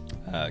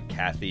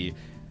 Kathy.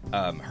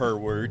 Her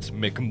words,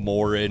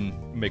 McMoron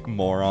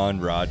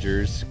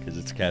Rogers, because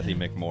it's Kathy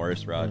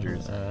McMorris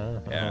Rogers.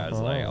 And I was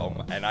like, oh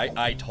my, and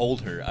I told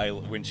her,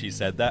 when she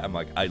said that, I'm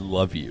like, I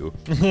love you.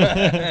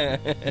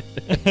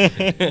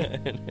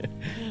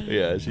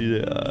 Yeah,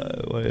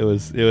 it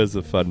was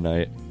a fun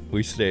night.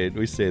 We stayed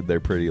there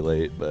pretty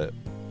late, but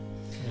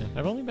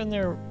I've only been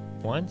there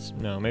once,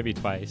 no, maybe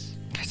twice.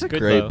 it's a Good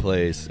great though.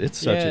 place.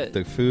 It's Yeah.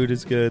 the food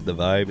is good, the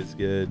vibe is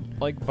good.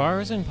 Like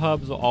bars and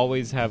pubs will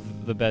always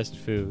have the best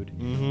food.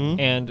 Mm-hmm.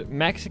 And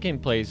Mexican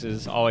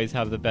places always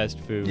have the best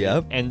food.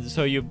 Yep. And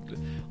so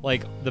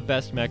like the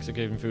best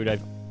Mexican food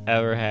I've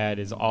ever had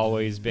has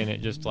always been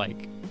at just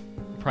like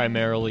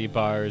primarily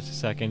bars,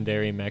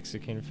 secondary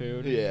Mexican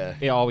food. Yeah.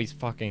 It always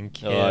fucking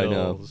kills. Oh, I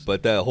know,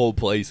 but that whole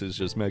place is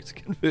just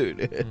Mexican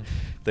food.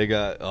 They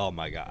got, oh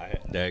my god,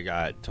 they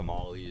got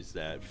tamales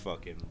that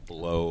fucking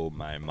blow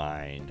my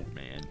mind,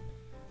 man.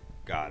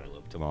 God, I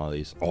love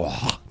tamales.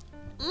 Oh,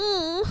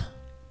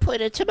 Put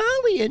a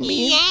tamale in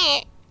me.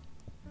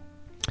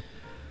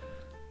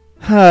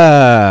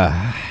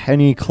 yeah.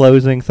 Any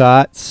closing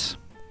thoughts?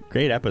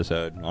 Great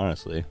episode,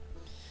 honestly.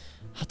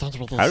 How do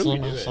we do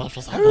it?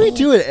 How do we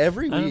do it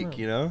every I don't week? know.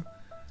 You know,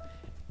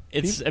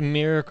 It's a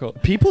miracle.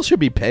 people should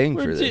be paying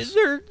for this.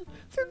 They're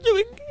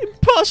doing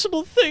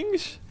impossible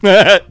things on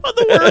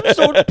the Worm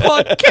Zone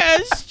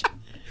podcast.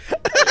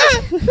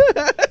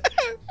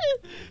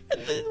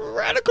 And the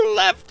radical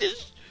left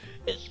is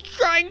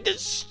trying to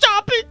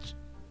stop it.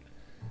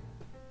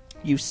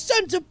 You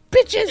sons of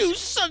bitches! You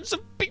sons of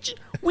bitches.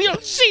 We'll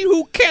see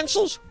who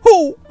cancels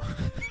who.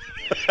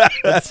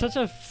 It's such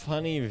a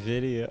funny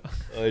video.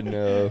 I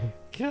know.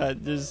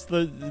 God, just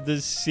the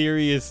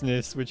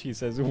seriousness which he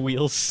says,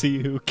 we'll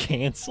see who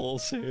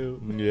cancels who.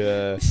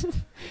 Yeah.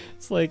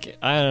 It's like,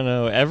 I don't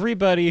know,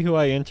 everybody who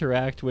I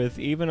interact with,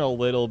 even a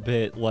little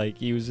bit,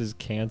 like, uses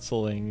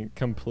canceling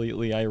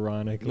completely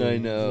ironically. I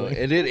know, Like,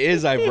 and it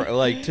is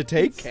like to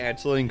take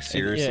canceling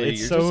seriously.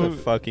 it's You're so, just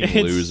a fucking it's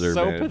loser,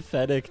 so man.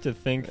 pathetic to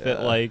think that,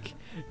 Yeah. like,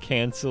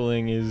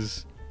 canceling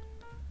is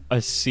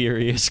a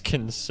serious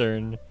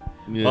concern.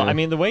 Yeah. Well, I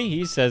mean, the way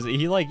he says it,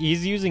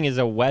 he's using it as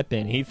a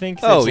weapon. He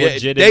thinks oh it's yeah,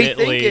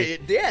 legitimately. they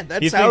think yeah,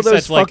 that's he how thinks those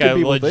that's like fucking a,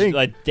 people think.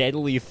 a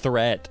deadly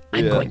threat.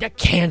 I'm Yeah. going to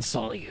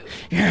cancel you.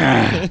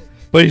 Yeah.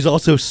 But he's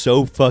also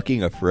so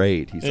fucking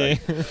afraid. He's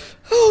like,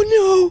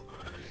 oh no,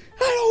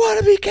 I don't want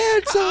to be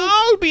canceled.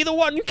 I'll be the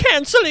one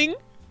canceling.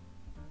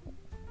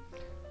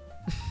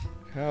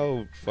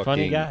 How fucking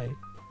Funny guy.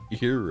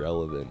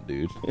 irrelevant,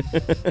 dude.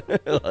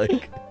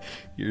 Like,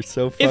 you're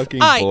so If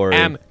fucking I boring.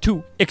 am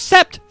to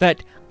accept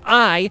that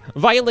I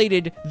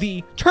violated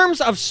the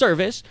terms of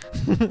service,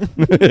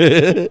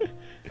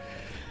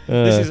 This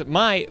is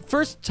my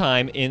first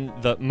time in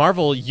the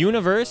Marvel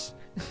Universe.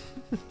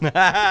 It's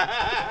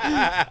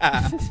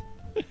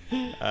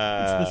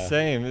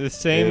the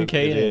same It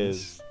cadence.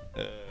 is.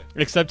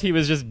 Except he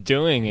was just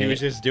doing it. He was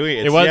just doing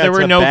it. There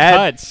were no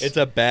cuts. It's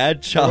a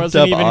bad chopped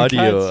wasn't up even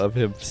audio cuts. of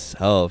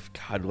himself.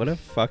 God, what a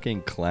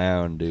fucking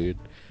clown, dude.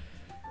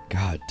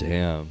 God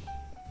damn.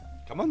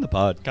 Come on the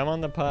pod. Come on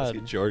the Let's pod.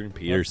 get Jordan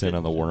Peterson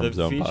on the Worm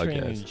Zone featuring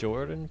podcast.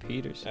 Jordan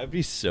Peterson. That'd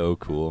be so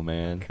cool,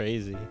 man.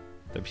 Crazy.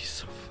 That'd be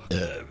so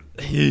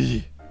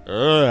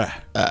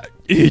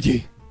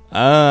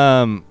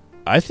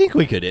I think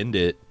we could end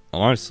it.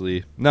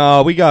 Honestly,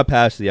 no, we got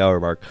past the hour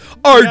mark.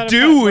 Or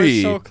do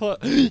we? We're so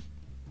close.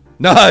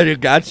 No, I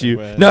got you.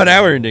 Well. No,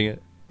 now we're ending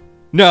it.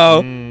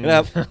 No.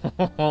 No.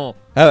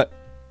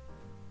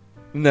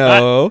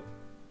 No.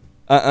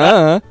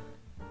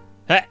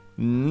 Hey.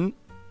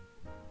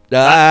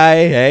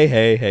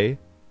 Hey.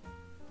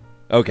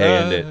 Okay,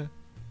 end it.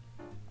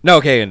 No,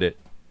 okay, end it.